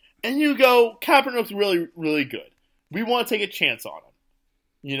quarterback. And you go, Kaepernick's really, really good. We want to take a chance on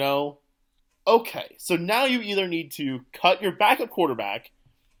him. Okay, so now you either need to cut your backup quarterback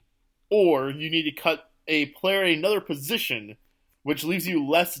or you need to cut a player in another position, which leaves you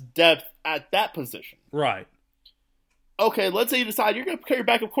less depth at that position. Right. Okay, let's say you decide you're going to cut your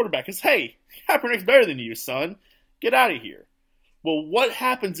backup quarterback because, hey, Kaepernick's better than you, son. Get out of here. Well, what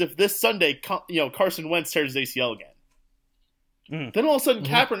happens if this Sunday, Carson Wentz tears his ACL again? Then all of a sudden,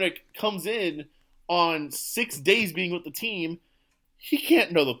 Kaepernick comes in on 6 days being with the team. He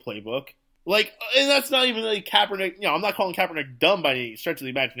can't know the playbook. Like, and that's not even like Kaepernick. I'm not calling Kaepernick dumb by any stretch of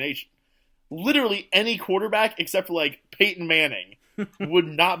the imagination. Literally any quarterback except for like Peyton Manning would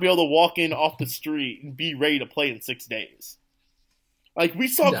not be able to walk in off the street and be ready to play in 6 days. Like we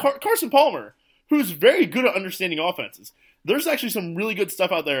saw Carson Palmer, who's very good at understanding offenses. There's actually some really good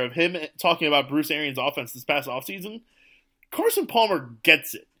stuff out there of him talking about Bruce Arians' offense this past offseason. Carson Palmer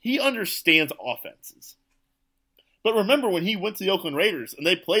gets it. He understands offenses. But remember when he went to the Oakland Raiders and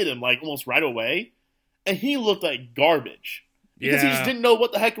they played him like almost right away, and he looked like garbage because he just didn't know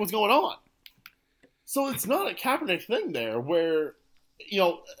what the heck was going on. So it's not a Kaepernick thing there where,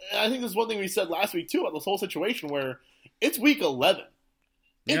 I think this is one thing we said last week too about this whole situation where it's week 11.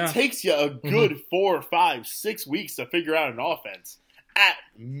 It takes you a good 4, 5, 6 weeks to figure out an offense. At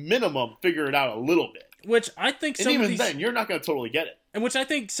minimum, figure it out a little bit. Which I think then, you're not going to totally get it. And which I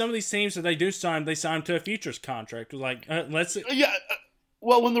think some of these teams that they do sign, they sign to a futures contract. Like, let's...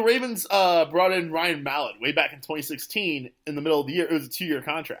 Well, when the Ravens brought in Ryan Mallett way back in 2016, in the middle of the year, it was a 2-year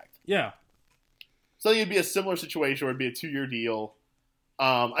contract. Yeah. So I think it'd be a similar situation where it'd be a 2-year deal.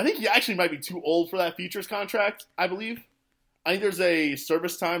 I think he actually might be too old for that futures contract, I believe. I think there's a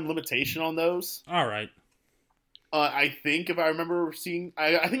service time limitation on those. All right. I think if I remember seeing,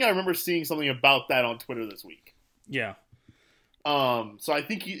 I think I remember seeing something about that on Twitter this week. Yeah. So I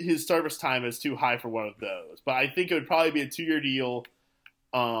think his service time is too high for one of those. But I think it would probably be a 2-year deal.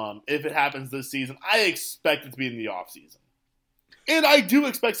 If it happens this season, I expect it to be in the offseason. And I do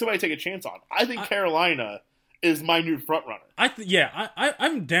expect somebody to take a chance on him. I think Carolina is my new front runner.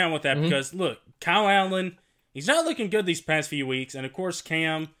 I'm down with that because, look, Kyle Allen, he's not looking good these past few weeks. And, of course,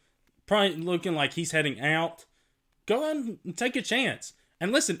 Cam, probably looking like he's heading out. Go on and take a chance.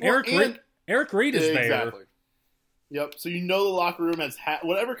 And listen, Eric Reed is there. Exactly. Yep. So the locker room has had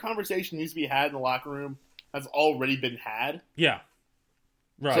whatever conversation needs to be had in the locker room has already been had. Yeah.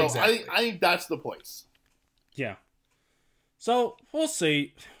 Right. So exactly. I think that's the place. Yeah. So we'll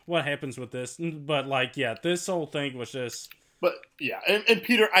see what happens with this. But this whole thing was just. But yeah, and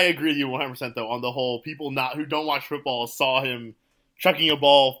Peter, I agree with you 100% though on the whole people who don't watch football saw him chucking a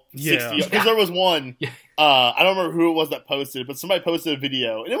ball 60 because there was one. Yeah. I don't remember who it was that posted, but somebody posted a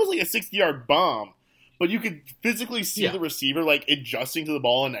video and it was like a 60-yard bomb, but you could physically see the receiver adjusting to the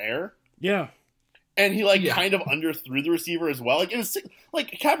ball in the air. Yeah. And he kind of underthrew the receiver as well. It was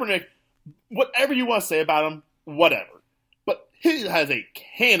Kaepernick. Whatever you want to say about him, whatever. But he has a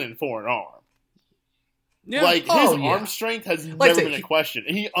cannon for an arm. Yeah. His arm strength has never been a question.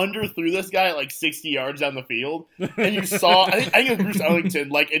 And he underthrew this guy at 60 yards down the field. And you saw, I think it was Bruce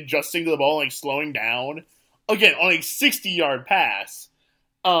Ellington adjusting to the ball, slowing down again on a 60-yard pass.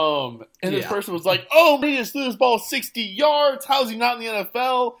 And this person was like, "Oh, he just threw this ball 60 yards. How's he not in the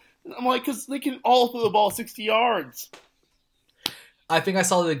NFL?" And I'm like, because they can all throw the ball 60 yards. I think I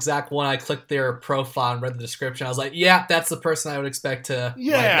saw the exact one. I clicked their profile and read the description. I was like, yeah, that's the person I would expect to write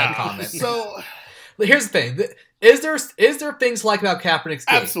that comment. So here's the thing. Is there things like about Kaepernick's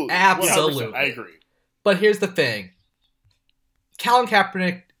game? Absolutely. Absolutely. I agree. But here's the thing. Colin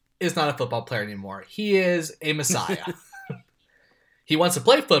Kaepernick is not a football player anymore. He is a messiah. He wants to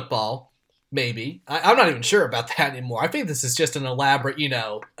play football, maybe. I'm not even sure about that anymore. I think this is just an elaborate,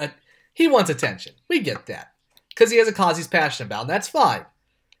 he wants attention. We get that. Because he has a cause he's passionate about, and that's fine.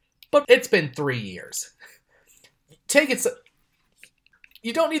 But it's been 3 years.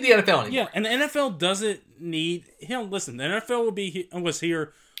 You don't need the NFL anymore. Yeah, and the NFL doesn't need him. Listen, the NFL was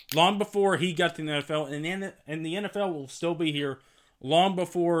here long before he got to the NFL, and the NFL will still be here long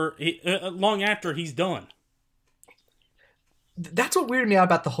after he's done. That's what weirded me out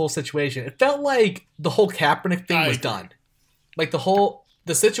about the whole situation. It felt like the whole Kaepernick thing was done.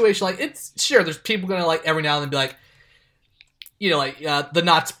 The situation, it's sure there's people gonna every now and then be like, the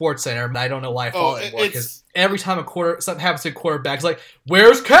not Sports Center, but I don't know why I follow it anymore because every time something happens to a quarterback, it's like,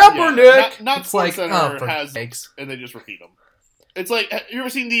 where's Kaepernick? Yeah, not Sports Center has, sakes. And they just repeat them. It's like, you ever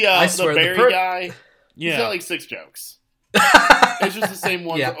seen the Barry guy? Yeah. He's got 6 jokes. It's just the same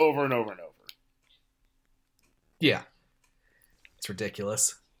ones over and over and over. Yeah. It's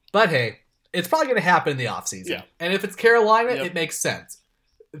ridiculous. But hey, it's probably going to happen in the offseason. Yeah. And if it's Carolina, it makes sense.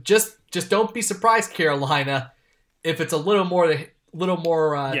 Just don't be surprised, Carolina, if it's a little more to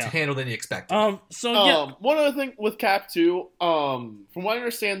handle than you expected. One other thing with Cap too, from what I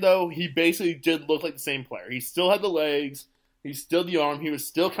understand though, he basically did look like the same player. He still had the legs, he still had the arm, he was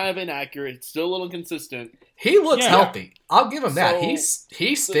still kind of inaccurate, still a little inconsistent. He looks healthy. I'll give him that. He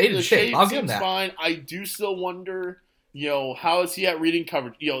stayed in shape. I'll give him that. Fine. I do still wonder, how is he at reading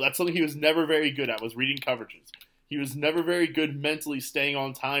coverage? That's something he was never very good at, was reading coverages. He was never very good mentally staying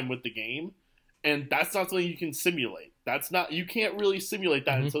on time with the game, and that's not something you can simulate. You can't really simulate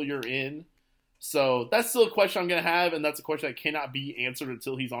that until you're in. So that's still a question I'm going to have, and that's a question that cannot be answered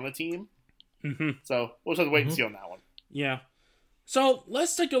until he's on a team. Mm-hmm. So we'll just have to wait and see on that one. Yeah. So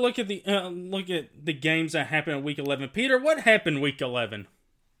let's take a look at the games that happened in Week 11. Peter, what happened Week 11?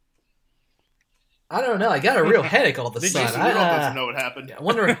 I don't know. I got a real headache all of a sudden. I don't know what happened. I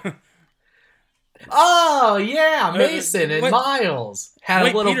wonder. Oh yeah, Mason and Myles had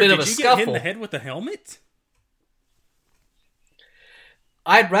a little bit of a scuffle. Did you get hit in the head with a helmet?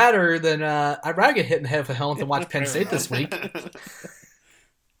 I'd rather get hit in the head with a helmet than watch Penn State this week.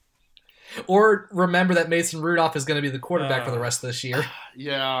 Or remember that Mason Rudolph is going to be the quarterback for the rest of this year.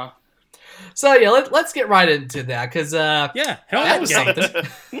 Yeah. So yeah, let's get right into that because that was something.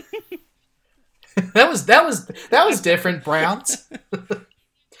 that was different, Browns.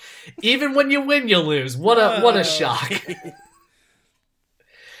 Even when you win, you lose. What a shock.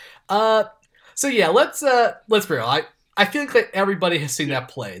 So yeah, let's be real. I feel like everybody has seen that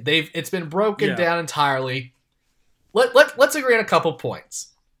play. It's been broken down entirely. Let's agree on a couple points.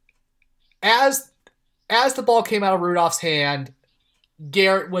 As the ball came out of Rudolph's hand,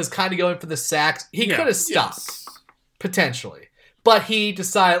 Garrett was kind of going for the sacks. He could have stopped potentially, but he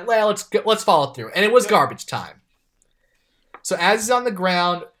decided, well, let's follow through, and it was garbage time. So as he's on the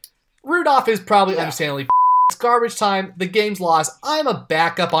ground, Rudolph is probably understandably it's garbage time. The game's lost. I'm a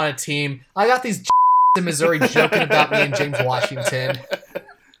backup on a team. I got these in Missouri joking about me and James Washington.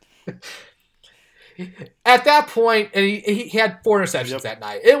 At that point, and he had 4 interceptions that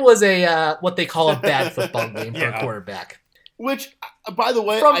night. It was a what they call a bad football game for a quarterback. Which, by the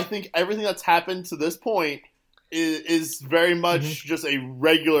way, I think everything that's happened to this point is very much just a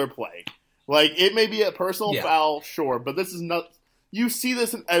regular play. Like, it may be a personal foul, sure, but this is not... You see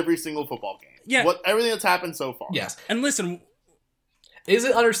this in every single football game. Yeah. Everything that's happened so far. Yes. And listen...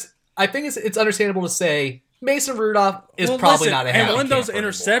 I think it's understandable to say Mason Rudolph is probably not a and one of those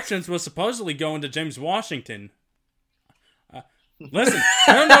interceptions was supposedly going to James Washington. Listen,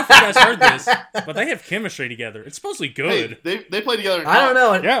 I don't know if you guys heard this, but they have chemistry together. It's supposedly good. Hey, they play together in I don't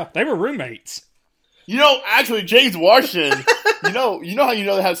know. Yeah, they were roommates. Actually, James Washington, you know how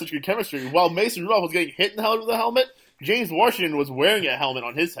they have such good chemistry? While Mason Rudolph was getting hit in the head with a helmet, James Washington was wearing a helmet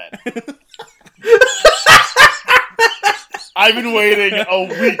on his head. I've been waiting a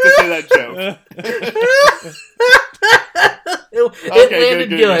week to say that joke. It landed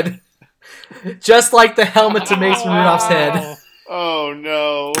good. Just like the helmet to Mason Rudolph's head. Oh,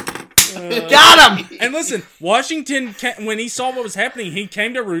 no. Got him! And listen, Washington, when he saw what was happening, he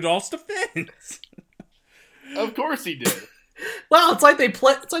came to Rudolph's defense. Of course he did. Well, it's like they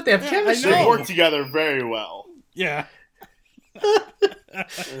play. It's like they have chemistry. They work together very well. Yeah.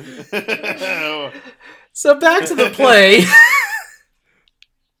 So back to the play.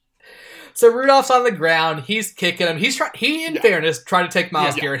 So Rudolph's on the ground. He's kicking him. He in fairness, tried to take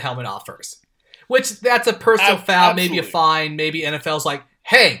Myles Garrett helmet off first. Which, that's a personal foul, maybe a fine. Maybe NFL's like,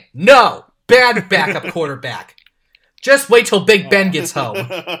 hey, no, bad backup quarterback. Just wait till Big Ben gets home.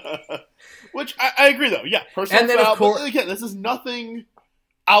 Which, I agree, though. Yeah, personal and then, foul. of course, but again, this is nothing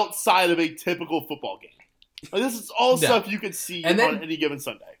outside of a typical football game. Like, this is all stuff you could see on any given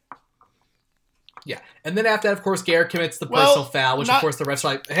Sunday. Yeah, and then after that, of course, Garrett commits the personal foul, which, of course, the refs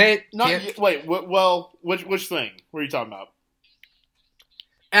are like, hey... which thing? What are you talking about?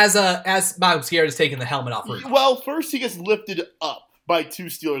 As Myles Garrett is taking the helmet off Rudolph. Well, first he gets lifted up by 2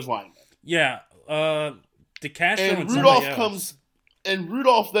 Steelers linemen. Yeah, DeCastro and Rudolph comes... And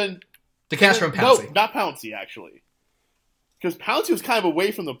Rudolph then... DeCastro and Pouncey. No, not Pouncey, actually. Because Pouncey was kind of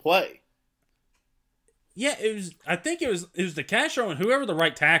away from the play. Yeah, I think it was DeCastro and whoever the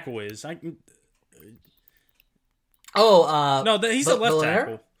right tackle is. No, he's a left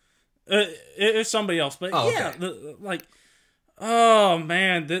tackle. It's somebody else, but oh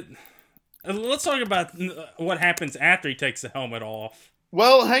man, let's talk about what happens after he takes the helmet off.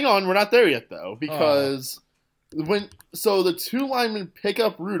 Well, hang on, we're not there yet though, because the 2 linemen pick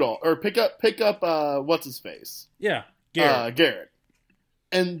up Rudolph or pick up what's his face? Yeah, Garrett.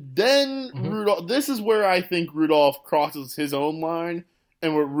 And then Rudolph. This is where I think Rudolph crosses his own line,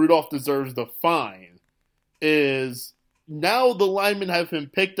 and where Rudolph deserves the fine is now the linemen have him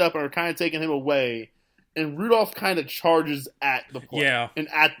picked up and are kind of taking him away, and Rudolph kind of charges at the play and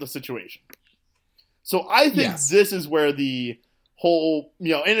at the situation. So I think this is where the whole, and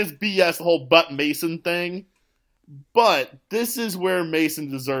it's BS, the whole butt Mason thing, but this is where Mason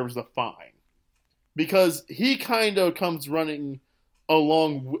deserves the fine. Because he kind of comes running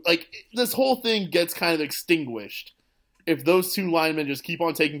along, this whole thing gets kind of extinguished if those 2 linemen just keep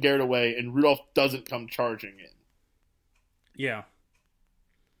on taking Garrett away and Rudolph doesn't come charging in. Yeah.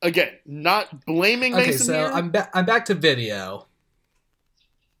 Again, not blaming Mason here. I'm back to video.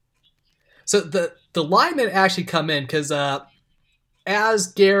 So the linemen actually come in because as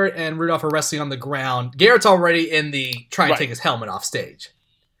Garrett and Rudolph are wrestling on the ground, Garrett's already in the trying to take his helmet off stage.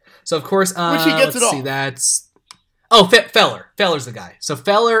 So of course, which he gets it off. That's Feller. Feller's the guy. So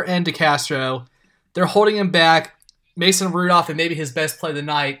Feller and DeCastro, they're holding him back. Mason Rudolph, and maybe his best play of the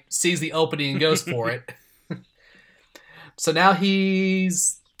night, sees the opening and goes for it. So now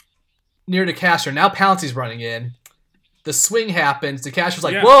he's near DeCastro. Now Pouncey's running in. The swing happens. DeCastro's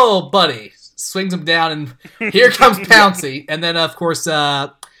like, whoa, buddy. Swings him down, and here comes Pouncey. And then, of course,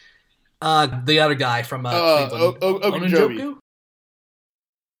 the other guy from Cleveland. Ogunjobi.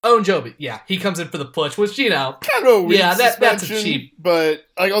 Ogunjobi, yeah. He comes in for the push, which, kind of a weak that's a cheap. But,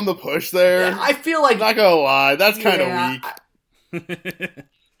 on the push there, I feel like... Not gonna lie, that's kind of weak.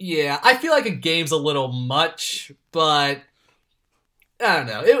 Yeah, I feel like a game's a little much, but I don't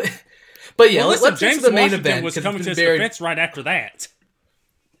know. But yeah, let's get to the main event. Was coming to his defense right after that.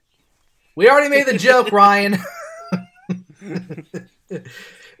 We already made the joke, Ryan.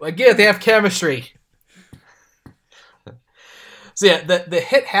 Again, they have chemistry. So yeah, the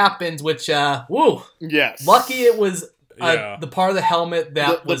hit happens, which yes, lucky it was the part of the helmet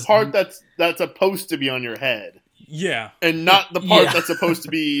that the part that's supposed to be on your head. Yeah. And not the part Yeah. that's supposed to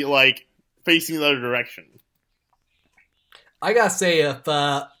be, like, facing the other direction. I gotta say,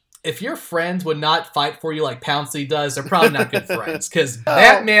 if your friends would not fight for you like Pouncey does, they're probably not good friends. Because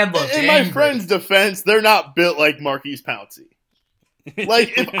that man looked In angry. my friend's defense, they're not built like Marquise Pouncey.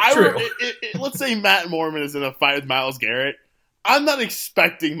 Like, if I True. were, let's say Matt Mormon is in a fight with Myles Garrett, I'm not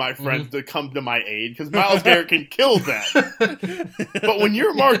expecting my friends to come to my aid because Myles Garrett can kill them. But when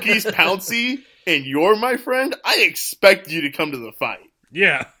you're Marquise Pouncey and you're my friend, I expect you to come to the fight.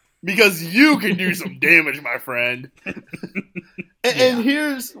 Yeah. Because you can do some damage, my friend. And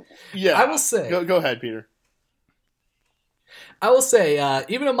here's... Yeah. I will say... Go ahead, Peter. I will say,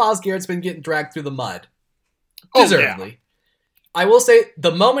 even though Myles Garrett's been getting dragged through the mud, Oh, deservedly, yeah. I will say,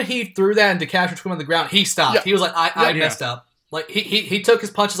 the moment he threw that into catch between on the ground, he stopped. Yeah. He was like, I Yeah. messed up. Like, he took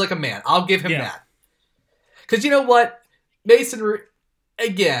his punches like a man. I'll give him Yeah. that. Because you know what? Mason,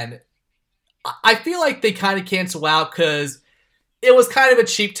 again, I feel like they kind of cancel out because it was kind of a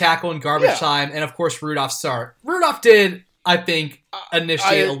cheap tackle in garbage time, and of course Rudolph started. Rudolph did, I think,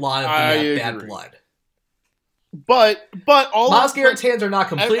 initiate a lot of the bad blood. But all Myles Garrett's hands are not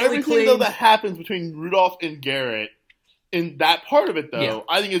completely everything clean. though that happens between Rudolph and Garrett in that part of it though,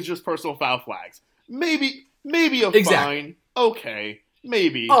 I think it's just personal foul flags. Maybe a fine. Okay,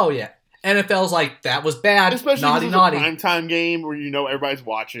 maybe. Oh yeah, NFL's like that was bad. Especially naughty, if it's naughty. a primetime game where you know everybody's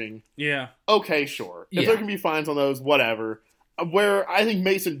watching. Yeah. Okay, sure. If Yeah. there can be fines on those, whatever. Where I think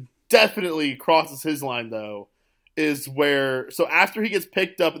Mason definitely crosses his line though is where so after he gets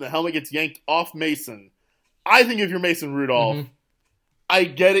picked up and the helmet gets yanked off Mason, I think if you're Mason Rudolph, I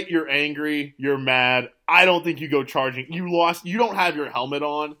get it. You're angry. You're mad. I don't think you go charging. You lost. You don't have your helmet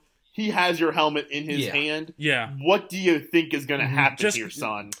on. He has your helmet in his hand. Yeah. What do you think is going to happen here,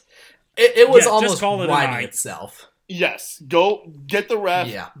 son? It was Yeah, just almost call it a writing night. itself. Yes. Go get the ref.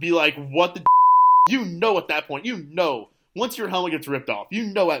 Yeah. Be like, what the you know at that point. You know. Once your helmet gets ripped off, you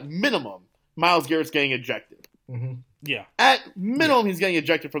know at minimum Myles Garrett's getting ejected. Yeah. At minimum, he's getting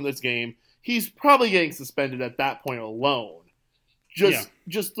ejected from this game. He's probably getting suspended at that point alone. Just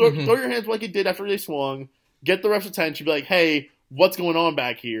throw your hands like he did after they swung. Get the ref's attention. Be like, hey, what's going on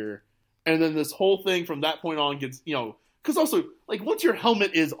back here? And then this whole thing from that point on gets, because also, like, once your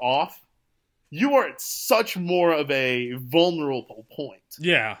helmet is off, you are at such more of a vulnerable point.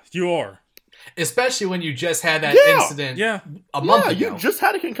 Yeah, you are. Especially when you just had that incident a month ago. You just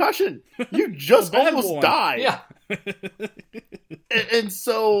had a concussion. You just almost died. Yeah. And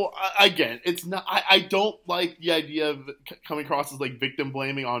so, again, it's not. I don't like the idea of coming across as like victim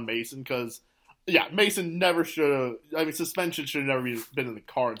blaming on Mason because, Mason never should have. I mean, suspension should have never been in the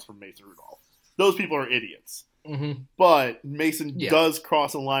cards for Mason Rudolph. Those people are idiots. But Mason does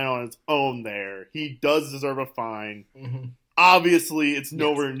cross a line on his own there. He does deserve a fine. Obviously, it's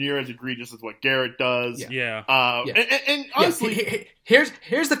nowhere near as egregious as what Garrett does. And honestly, here's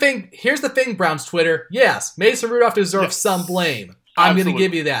the thing. Here's the thing. Brown's Twitter. Yes, Mason Rudolph deserves some blame. I'm going to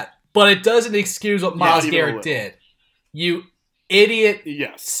give you that, but it doesn't excuse what Myles Garrett did. You idiot.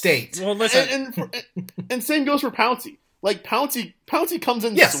 State. Well, listen, and same goes for Pouncey. Like Pouncey comes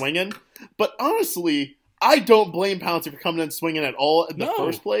in swinging, but honestly, I don't blame Pouncey for coming in swinging at all in the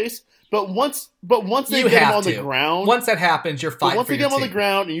first place. But once they get him on the ground, once that happens, you're fighting. Once they get him on the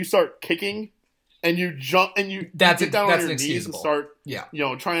ground and you start kicking and you jump and you get down on your knees and start,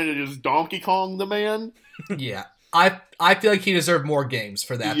 trying to just Donkey Kong the man. I feel like he deserved more games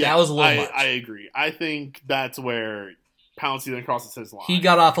for that. That was a little much. I agree. I think that's where Pouncey then crosses his line. He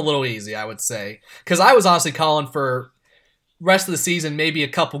got off a little easy, I would say, because I was honestly calling for rest of the season, maybe a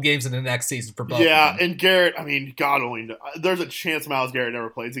couple games in the next season for both of them. And Garrett, I mean, God only knows. There's a chance Myles Garrett never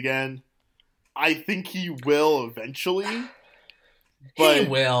plays again. I think he will eventually. But... He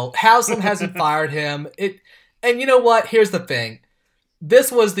will. Haslam hasn't fired him. And you know what? Here's the thing.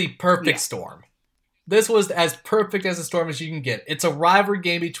 This was the perfect storm. This was as perfect as a storm as you can get. It's a rivalry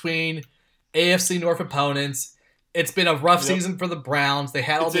game between AFC North opponents. It's been a rough season for the Browns. They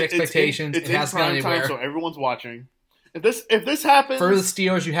had all the expectations. It hasn't gone anywhere. Time, so everyone's watching. If this happens for the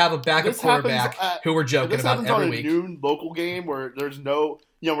Steelers, you have a backup quarterback who we're joking about every week. If this happens on a noon local game where there's no,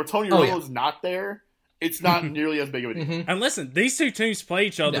 where Tony Romo's not there, it's not nearly as big of a deal. And listen, these two teams play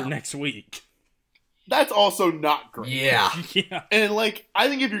each other next week. That's also not great. Yeah. And I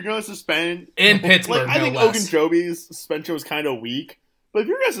think if you're going to suspend in Pittsburgh, I think Ogunjobi's suspension was kind of weak. But if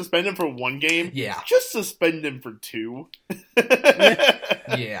you're going to suspend him for one game, just suspend him for two.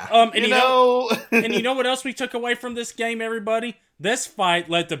 And you know what else we took away from this game, everybody? This fight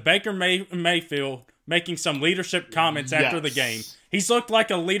led to Baker Mayfield making some leadership comments after the game. He's looked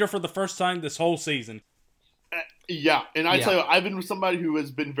like a leader for the first time this whole season. And I tell you, I've been with somebody who has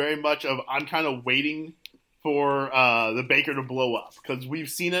been very much of, I'm kind of waiting for the Baker to blow up because we've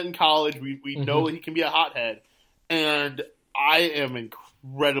seen it in college. We know he can be a hothead, and I am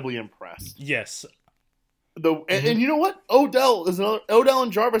incredibly impressed. Yes. And you know what? Odell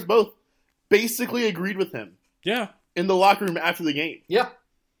and Jarvis both basically agreed with him. Yeah. In the locker room after the game. Yeah.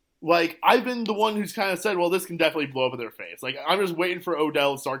 Like, I've been the one who's kind of said, well, this can definitely blow up in their face. Like, I'm just waiting for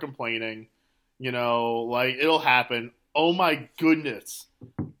Odell to start complaining. You know, like, it'll happen. Oh, my goodness.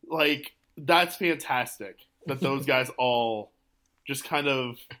 Like, that's fantastic that those guys all just kind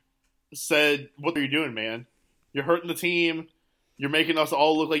of said, what are you doing, man? You're hurting the team. You're making us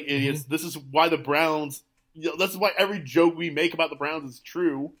all look like idiots. This is why the Browns... this is why every joke we make about the Browns is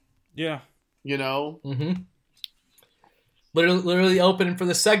true. Yeah. You know? Mm-hmm. Literally opening for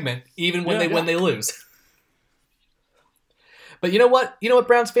the segment, even when they lose. But you know what?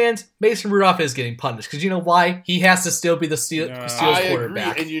 Browns fans? Mason Rudolph is getting punished because you know why? He has to still be the Steelers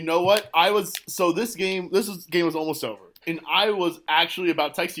quarterback. Agree. And you know what? This game was almost over, and I was actually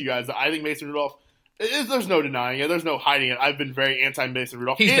about to text you guys that I think Mason Rudolph. There's no denying it. There's no hiding it. I've been very anti Mason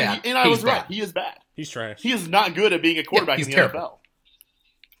Rudolph. He's bad. And I was right. He is bad. He's trash. He is not good at being a quarterback in the NFL.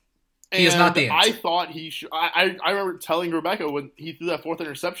 He is not the answer. I thought he should. I remember telling Rebecca when he threw that fourth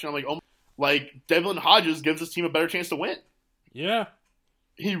interception, I'm like, oh, like Devlin Hodges gives his team a better chance to win. Yeah,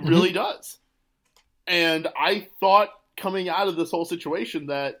 he really does. And I thought coming out of this whole situation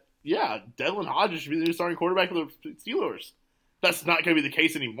that Devlin Hodges should be the new starting quarterback for the Steelers. That's not going to be the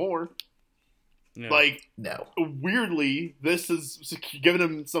case anymore. No. Like, no. Weirdly, this is giving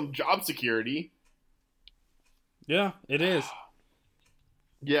him some job security. Yeah, it is.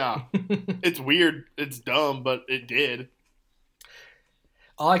 Yeah, it's weird. It's dumb, but it did.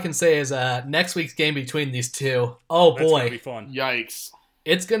 All I can say is next week's game between these two. Oh boy, that's gonna be fun. Yikes!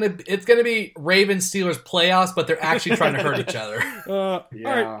 It's gonna be Ravens Steelers playoffs, but they're actually trying to hurt each other. All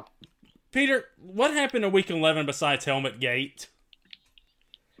right, Peter, what happened in Week 11 besides Helmetgate?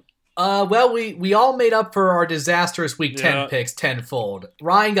 Well, we all made up for our disastrous Week 10 picks tenfold.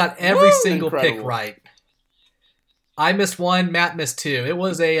 Ryan got every single pick right. I missed one. Matt missed two. It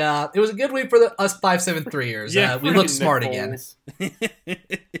was a good week for us 573ers. Yeah, we looked smart again.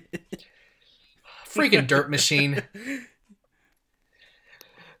 Freaking dirt machine.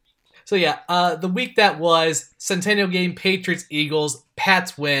 So yeah, the week that was Centennial game, Patriots Eagles,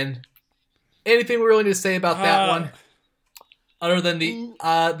 Pats win. Anything we really need to say about that one? Other than the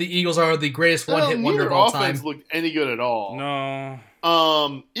Eagles are the greatest one-hit wonder of all time. Neither offense looked any good at all. No.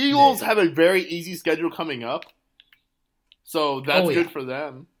 Eagles have a very easy schedule coming up. So that's good for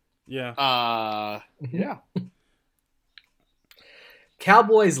them. Yeah. Yeah.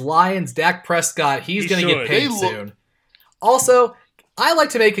 Cowboys, Lions, Dak Prescott. He's going to get paid soon. Also, I like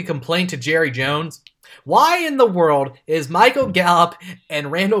to make a complaint to Jerry Jones. Why in the world is Michael Gallup and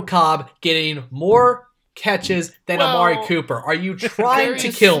Randall Cobb getting more catches than Amari Cooper? Are you trying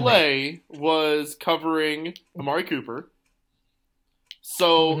to kill me? Was covering Amari Cooper.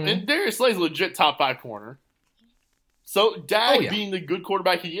 So, and Darius Slay's a legit top 5 corner. So, Dak, being the good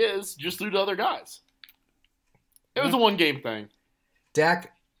quarterback he is, just threw to other guys. It was a one-game thing.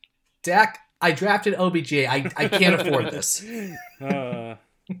 Dak, I drafted OBJ. I can't afford this.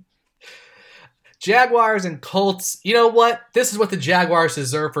 Jaguars and Colts. You know what? This is what the Jaguars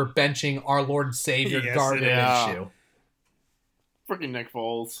deserve for benching our Lord and Savior Gardner Minshew. Freaking Nick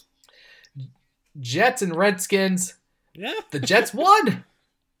Foles. Jets and Redskins. Yeah. The Jets won.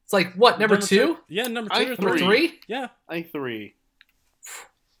 It's like, what, number 2? Yeah, number 2 or 3. Number 3? Yeah. I think 3.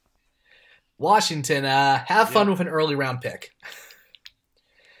 Washington, have fun with an early round pick.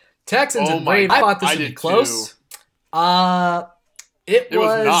 Texans and Ravens. I thought this would be close. It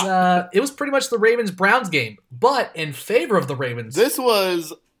was pretty much the Ravens-Browns game, but in favor of the Ravens. This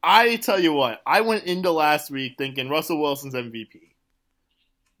was, I tell you what, I went into last week thinking Russell Wilson's MVP.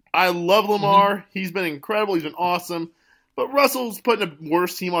 I love Lamar. He's been incredible. He's been awesome. But Russell's putting a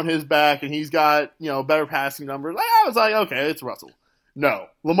worse team on his back, and he's got, better passing numbers. I was like, okay, it's Russell. No,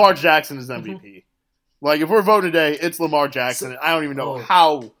 Lamar Jackson is MVP. Like, if we're voting today, it's Lamar Jackson. I don't even know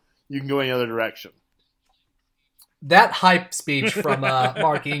how you can go any other direction. That hype speech from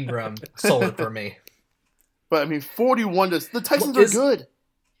Mark Ingram sold it for me. But, 41-. The Texans are good.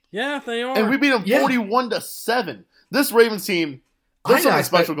 Yeah, they are. And we beat them 41-7. This Ravens team, there's something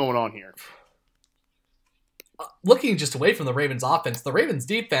special going on here. Looking just away from the Ravens offense, the Ravens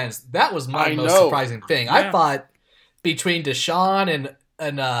defense, that was my most surprising thing. Yeah. I thought between Deshaun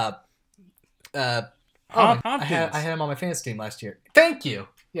and I had him on my fantasy team last year. Thank you.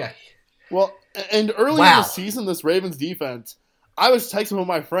 Yeah. Well, and early in the season, this Ravens defense, I was texting with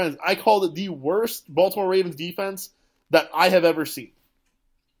my friends. I called it the worst Baltimore Ravens defense that I have ever seen.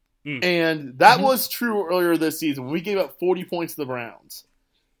 And that was true earlier this season when we gave up 40 points to the Browns.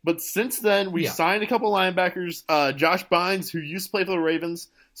 But since then, we signed a couple linebackers. Josh Bynes, who used to play for the Ravens,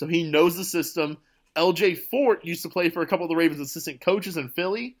 so he knows the system. LJ Fort used to play for a couple of the Ravens' assistant coaches in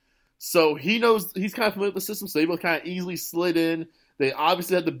Philly. So he's kind of familiar with the system, so they both kind of easily slid in. They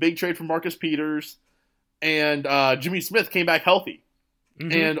obviously had the big trade for Marcus Peters. And Jimmy Smith came back healthy.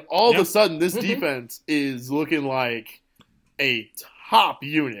 Mm-hmm. And all of a sudden, this defense is looking like a top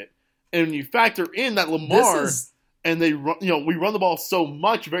unit. And when you factor in that Lamar and we run the ball so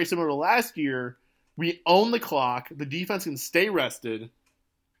much, very similar to last year, we own the clock, the defense can stay rested.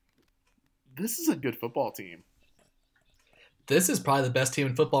 This is a good football team. This is probably the best team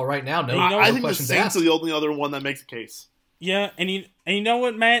in football right now. I think the Saints are the only other one that makes a case. Yeah, and you know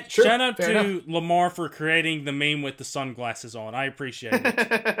what, Matt? Sure, shout out to enough. Lamar for creating the meme with the sunglasses on. I appreciate it.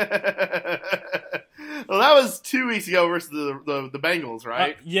 Well, that was 2 weeks ago versus the Bengals,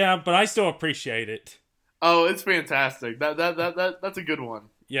 right? Yeah, but I still appreciate it. Oh, it's fantastic. That's a good one.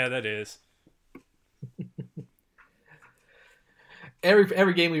 Yeah, that is.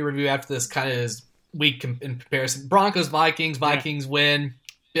 Every game we review after this kind of is weak in comparison. Broncos, Vikings win.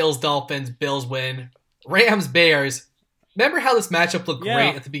 Bills, Dolphins, Bills win. Rams, Bears. Remember how this matchup looked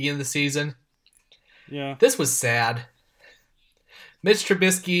great at the beginning of the season? Yeah. This was sad. Mitch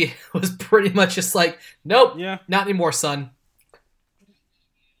Trubisky was pretty much just like, nope, not anymore, son.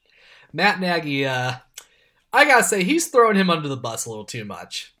 Matt Nagy, I gotta say, he's throwing him under the bus a little too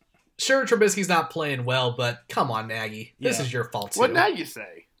much. Sure, Trubisky's not playing well, but come on, Nagy. This is your fault, too. What'd Nagy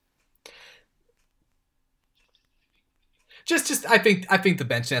say? Just, I think the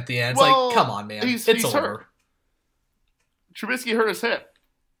bench at the end. It's like, come on, man. It's over. Hurt. Trubisky hurt his hip.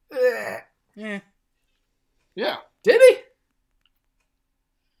 Yeah. Did he?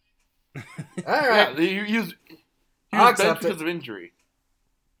 All right. Yeah, he was benched because of injury.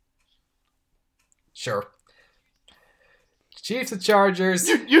 Sure. Chiefs and Chargers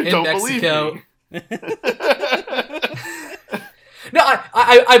you in don't Mexico. Believe me. No,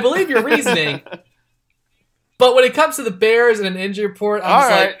 I believe your reasoning. But when it comes to the Bears and an injury report, I'm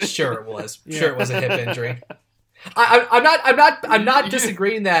like, sure it was. Sure it was a hip injury. I'm not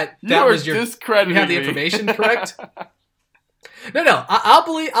disagreeing that was your. You have the information correct. No. I'll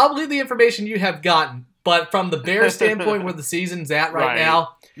believe the information you have gotten. But from the Bears standpoint, where the season's at right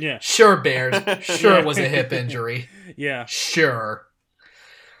now, sure, Bears, sure it was a hip injury. Yeah, sure.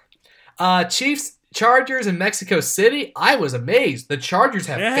 Chiefs, Chargers in Mexico City. I was amazed. The Chargers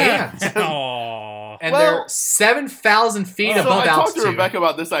have fans. Aww. And they're 7,000 feet above altitude. I talked to Rebecca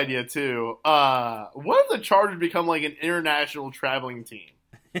about this idea too. What if the Chargers become like an international traveling team?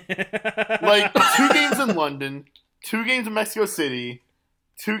 Like 2 games in London, 2 games in Mexico City,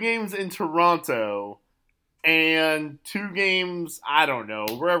 2 games in Toronto, and 2 games, I don't know,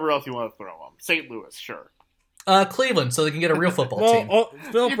 wherever else you want to throw them. St. Louis, sure. Cleveland, so they can get a real football team.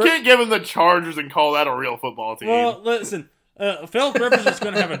 You can't give them the Chargers and call that a real football team. Well, listen, Philip Rivers is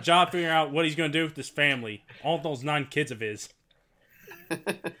going to have a job figuring out what he's going to do with his family. All those 9 kids of his.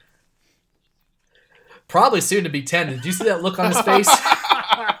 Probably soon to be 10. Did you see that look on his face?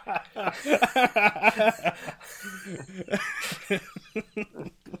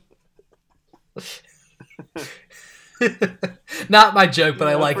 Not my joke, but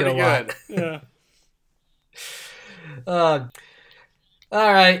I like it a lot. Yeah. All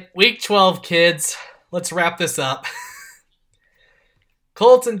right, week 12, kids. Let's wrap this up.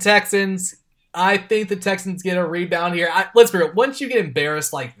 Colts and Texans. I think the Texans get a rebound here. Let's be real. Once you get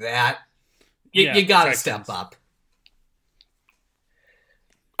embarrassed like that, you got to step up.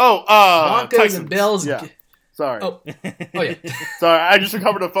 Broncos Texans. And Bills. Yeah. Sorry. Oh yeah. Sorry, I just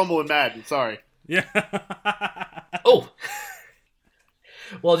recovered a fumble in Madden. Sorry. Yeah. Oh.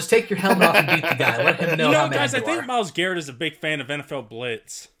 Well, just take your helmet off and beat the guy. Let him know how mad guys, you I think are. Myles Garrett is a big fan of NFL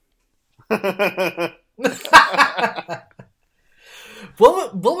Blitz. What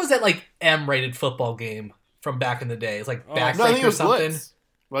was that like M-rated football game from back in the day? It's like Backbreaker or something, Blitz,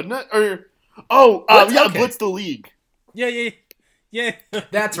 wasn't it? Or Blitz? yeah, Okay. Blitz the League. Yeah.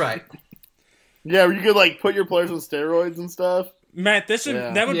 That's right. Yeah, where you could like put your players on steroids and stuff. Matt,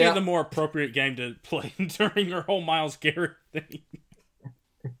 that would be the more appropriate game to play during your whole Myles Garrett thing.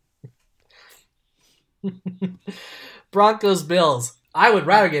 Broncos Bills. I would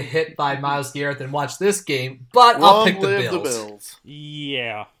rather get hit by Myles Garrett than watch this game, but I'll pick the Bills.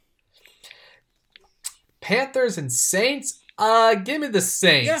 Yeah. Panthers and Saints. Give me the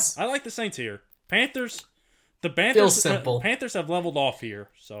Saints. Yeah, I like the Saints here. Panthers. The Feels simple. Panthers have leveled off here,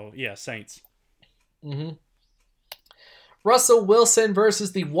 so yeah, Saints. Mm-hmm. Russell Wilson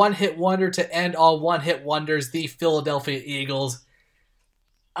versus the one-hit wonder to end all one-hit wonders, the Philadelphia Eagles.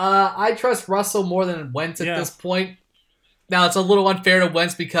 I trust Russell more than Wentz at Yeah. this point. Now, it's a little unfair to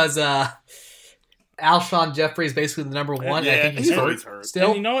Wentz because Alshon Jeffrey is basically the number one. Yeah, I think he's he's hurt always hurt. still.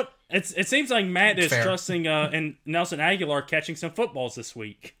 And you know what? It seems like Matt is Fair. trusting in Nelson Aguilar catching some footballs this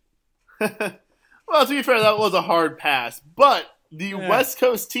week. Well, to be fair, that was a hard pass. But the Yeah. West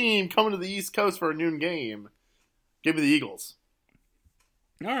Coast team coming to the East Coast for a noon game, give me the Eagles.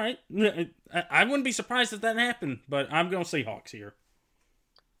 All right. I wouldn't be surprised if that happened, but I'm going Seahawks here.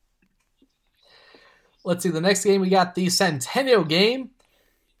 Let's see, the next game we got the Centennial game,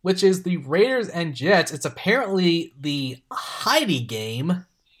 which is the Raiders and Jets. It's apparently the Heidi game.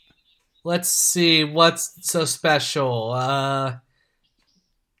 Let's see what's so special.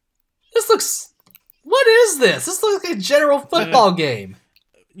 This looks. What is this? This looks like a general football game.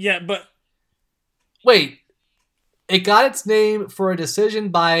 Yeah, but Wait. It got its name for a decision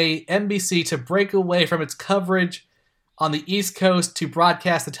by NBC to break away from its coverage on the East Coast to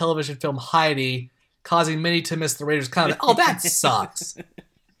broadcast the television film Heidi, causing many to miss the Raiders' comment. Oh, that sucks.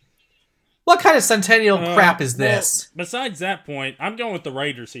 What kind of Centennial crap is this? Well, besides that point, I'm going with the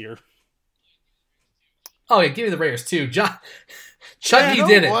Raiders here. Oh, yeah, give me the Raiders, too. Chucky You know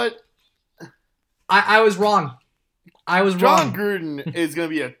did it. What? I was wrong. I was John wrong. Gruden is going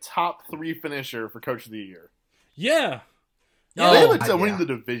to be a top 3 finisher for Coach of the Year. Yeah. They Oh, have it to yeah. win the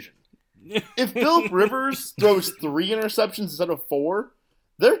division. If Philip Rivers throws 3 interceptions instead of 4,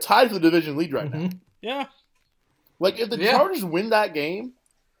 they're tied for the division lead right now. Yeah. Like, if the Yeah. Chargers win that game,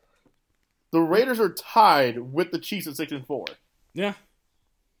 the Raiders are tied with the Chiefs at 6-4. Yeah.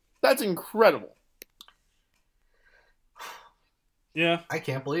 That's incredible. Yeah. I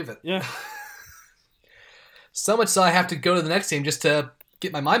can't believe it. Yeah. So much so I have to go to the next game just to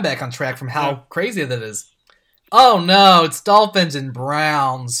get my mind back on track from how Yeah. crazy that is. Oh no, it's Dolphins and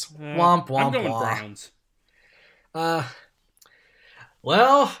Browns. Womp womp I'm going womp. Browns.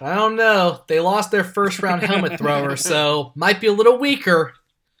 Well, I don't know. They lost their first round helmet thrower, so might be a little weaker,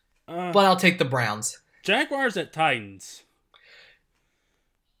 but I'll take the Browns. Jaguars at Titans.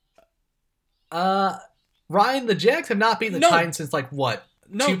 Ryan, the Jags have not beaten the No. Titans since like what?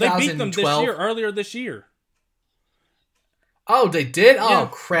 No, they beat them this 2012? year, earlier this year. Oh, they did? Yeah. Oh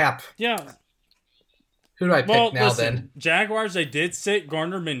crap. Yeah. Who do I pick Well, now listen, then? Jaguars, they did sit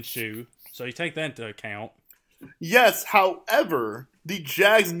Gardner Minshew, so you take that into account. Yes, however, the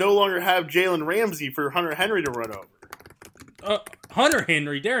Jags no longer have Jalen Ramsey for Hunter Henry to run over. Hunter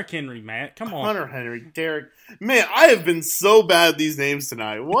Henry, Derrick Henry, Matt. Come on. Hunter Henry, Derek. Man, I have been so bad at these names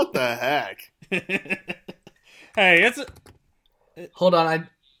tonight. What the heck? Hey, it's Hold on,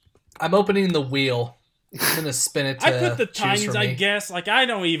 I'm opening the wheel. I'm gonna spin it to I put the choose Titans, for I me. guess. Like, I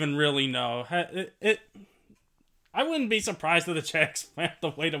don't even really know. I wouldn't be surprised if the Jags found the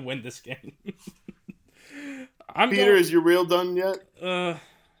way to win this game. Peter, is your reel done yet? The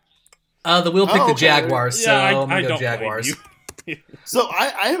wheel picked the okay. Jaguars, so Yeah, I'm gonna I go don't Jaguars. blame you. So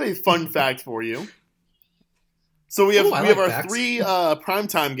I have a fun fact for you. So we have Ooh, I we have like our facts. 3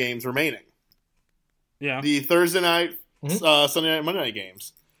 primetime games remaining. Yeah. The Thursday night, Mhm. Sunday night, Monday night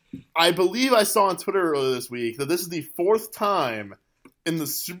games. I believe I saw on Twitter earlier this week that this is the 4th time in the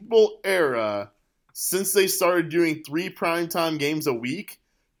Super Bowl era since they started doing 3 primetime games a week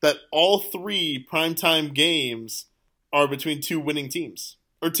that all 3 primetime games are between 2 winning teams.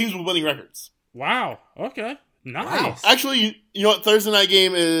 Or teams with winning records. Wow. Okay. Nice. Actually, you know what? Thursday night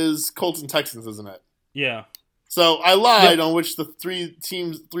game is Colts and Texans, isn't it? Yeah. So I lied on which the 3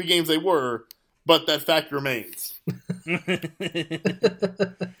 games they were, but that fact remains.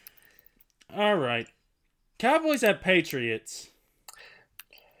 All right. Cowboys at Patriots.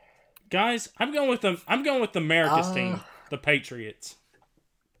 Guys, I'm going with America's team, the Patriots.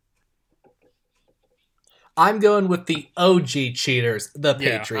 I'm going with the OG cheaters, the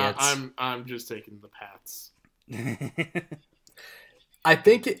Patriots. I'm just taking the Pats. I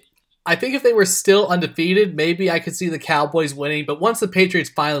think if they were still undefeated, maybe I could see the Cowboys winning. But once the Patriots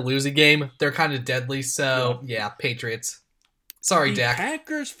finally lose a game, they're kind of deadly. So, yeah, Patriots. Sorry, The Dak.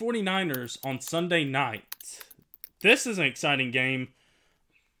 Packers 49ers on Sunday night. This is an exciting game.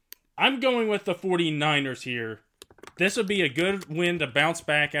 I'm going with the 49ers here. This would be a good win to bounce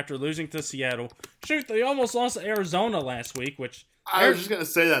back after losing to Seattle. Shoot, they almost lost to Arizona last week, which... I was just going to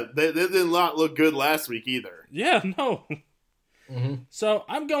say that. They did not look good last week either. Yeah, no. Mm-hmm. So,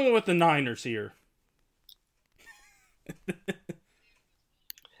 I'm going with the Niners here.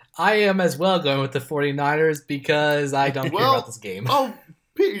 I am as well going with the 49ers because I don't care about this game. Oh,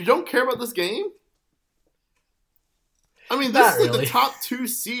 Pete, you don't care about this game? I mean, this Not is like really. the top 2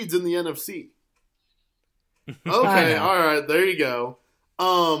 seeds in the NFC. I Okay, know. all right, there you go.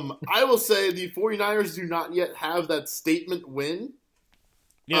 I will say the 49ers do not yet have that statement win.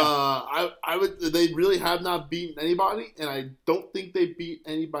 Yeah. I would. They really have not beaten anybody, and I don't think they beat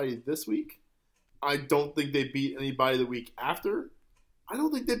anybody this week. I don't think they beat anybody the week after. I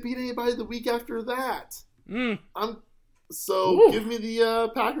don't think they beat anybody the week after that. Give me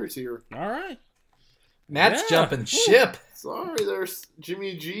the Packers here. All right. Matt's jumping ship. Sorry, there's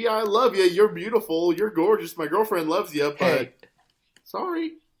Jimmy G. I love you. You're beautiful. You're gorgeous. My girlfriend loves you, but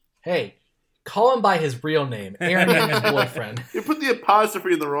sorry. Hey, call him by his real name, Aaron Newman's boyfriend. You put the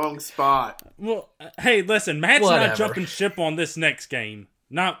apostrophe in the wrong spot. Well, hey, listen, Matt's not jumping ship on this next game.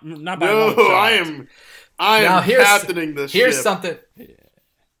 Not by one shot. I am captaining this ship. Here's something.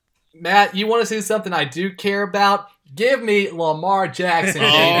 Matt, you want to see something I do care about? Give me Lamar Jackson, baby.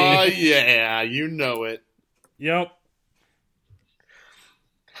 Oh, yeah. You know it. Yep.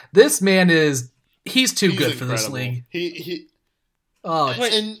 This man he's too good for this league. Man,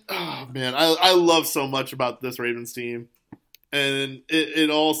 I love so much about this Ravens team. And it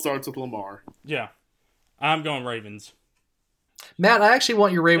all starts with Lamar. Yeah. I'm going Ravens. Matt, I actually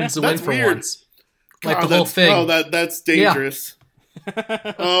want your Ravens to win for once. Like the whole thing. Oh, that's dangerous. Yeah.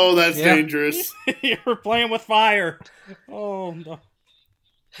 Oh, that's dangerous. You're playing with fire. Oh, no.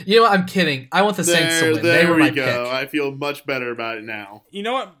 You know what? I'm kidding. I want the Saints to win. They were my pick. I feel much better about it now. You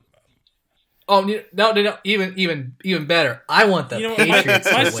know what? Oh, no. Even better. I want the Patriots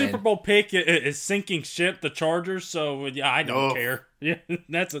to win. My Super Bowl pick is sinking ship, the Chargers, so yeah, I don't care. Yeah,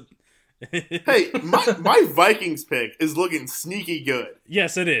 that's a... Hey, my Vikings pick is looking sneaky good.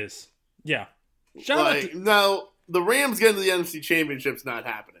 Yes, it is. Yeah. Now, the Rams getting to the NFC Championship's not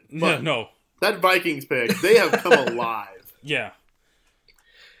happening. But no. That Vikings pick, they have come alive. Yeah.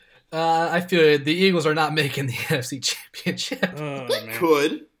 I feel the Eagles are not making the NFC Championship. They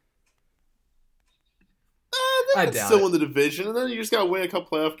could. I doubt still in the division, and then you just got to win a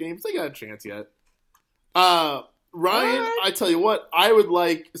couple playoff games. They got a chance yet. Ryan, I tell you what, I would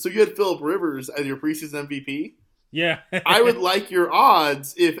like. So you had Phillip Rivers as your preseason MVP. Yeah. I would like your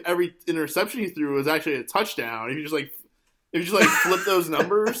odds if every interception he threw was actually a touchdown. If you just flip those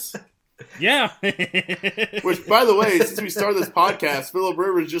numbers. Yeah. Which, by the way, since we started this podcast, Phillip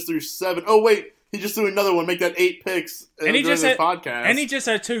Rivers just threw 7. Oh wait, he just threw another one. Make that 8 picks. And he just had podcast. And he just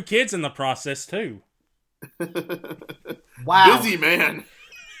had 2 kids in the process too. Wow. Busy man.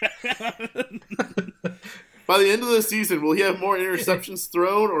 By the end of the season, will he have more interceptions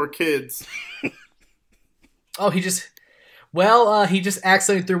thrown or kids? Oh, he just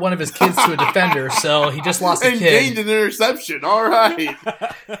accidentally threw one of his kids to a defender, so he just lost a kid. And gained an interception. All right.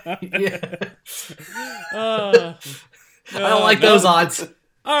 Yeah. I don't like those odds.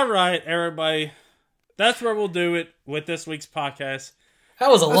 All right, everybody. That's where we'll do it with this week's podcast. That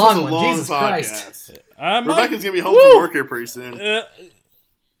was a long one. Jesus Christ. Rebecca's going to be home from work here pretty soon.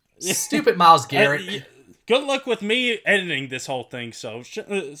 Stupid Myles Garrett. Good luck with me editing this whole thing. So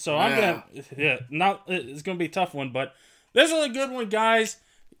I'm gonna, it's gonna be a tough one, but this is a good one, guys.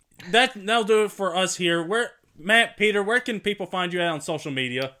 That'll do it for us here. Matt, Peter, where can people find you at on social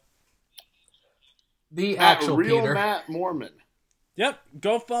media? The actual Real Peter. Matt Mormon. Yep,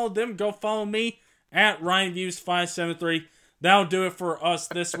 go follow them. Go follow me at RyanViews573. That'll do it for us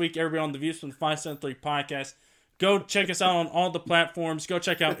this week. Everybody on the Views from the 573 podcast. Go check us out on all the platforms. Go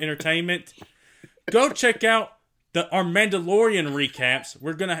check out Entertainment. Go check out our Mandalorian recaps.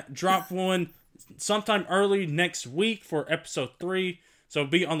 We're going to drop one sometime early next week for episode 3. So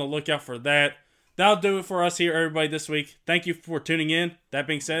be on the lookout for that. That'll do it for us here, everybody, this week. Thank you for tuning in. That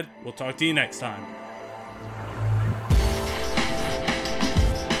being said, we'll talk to you next time.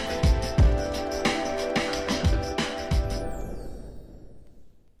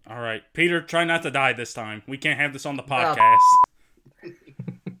 All right, Peter, try not to die this time. We can't have this on the podcast.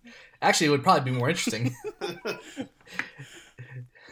 Actually, it would probably be more interesting.